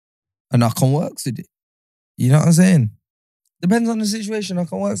 And I can work with it. You know what I'm saying? Depends on the situation, I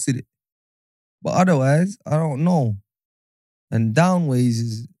can work with it. But otherwise, I don't know. And downways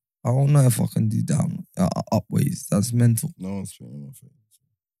is, I don't know if I can do down, upways. That's mental. No one's spitting in my face.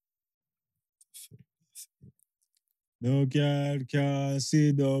 No girl can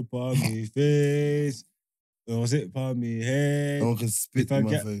sit up on me face. No sit on me head. No one can spit in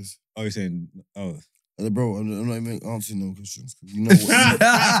my face. Oh, you're saying, oh. Bro, I'm not even answering no questions. Cause you know what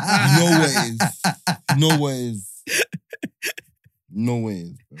it is. You know what it is. You know what it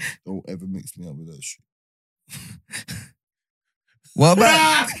is, bro. Don't ever mix me up with that shit. What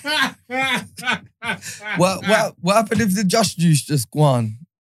about what happened if the Just Juice just go on?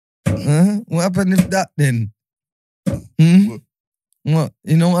 What happened if that then? What?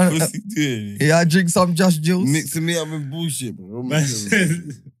 You know what? What's he doing? Yeah, I drink some Just Juice. Mixing me up with bullshit, bro. Man,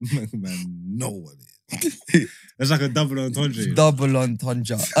 no one is. That's like a double entendre. Double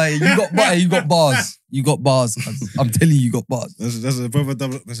entendre. Hey, you got bars. You got bars. I'm telling you got bars. That's a proper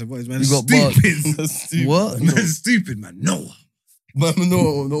double. That's a what is man? You got stupid. bars. Stupid. What? Man's stupid, man. No. Man,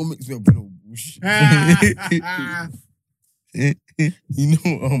 no, don't mix me up with no bullshit. You know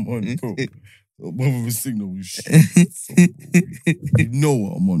what I'm on, bro. Don't bother with signal shit. You know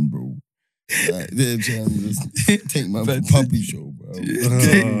what I'm on, bro. Like, they're trying to just take man for puppy show, bro.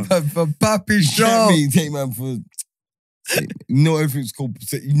 Take man for puppy show. Take man for... You know everything's called...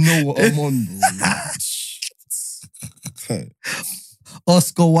 You know what I'm on, bro.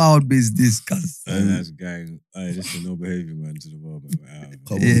 Oscar Wilde business, cuz. That's gang. This is no behaviour, man, to the world, man.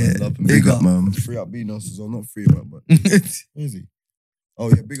 Come on, man. Big up, man. Free up Benos as well. Not free, man, but... Where is he? Oh,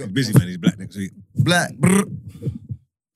 yeah, big up. He's busy, man. He's black next week. Black. Brr.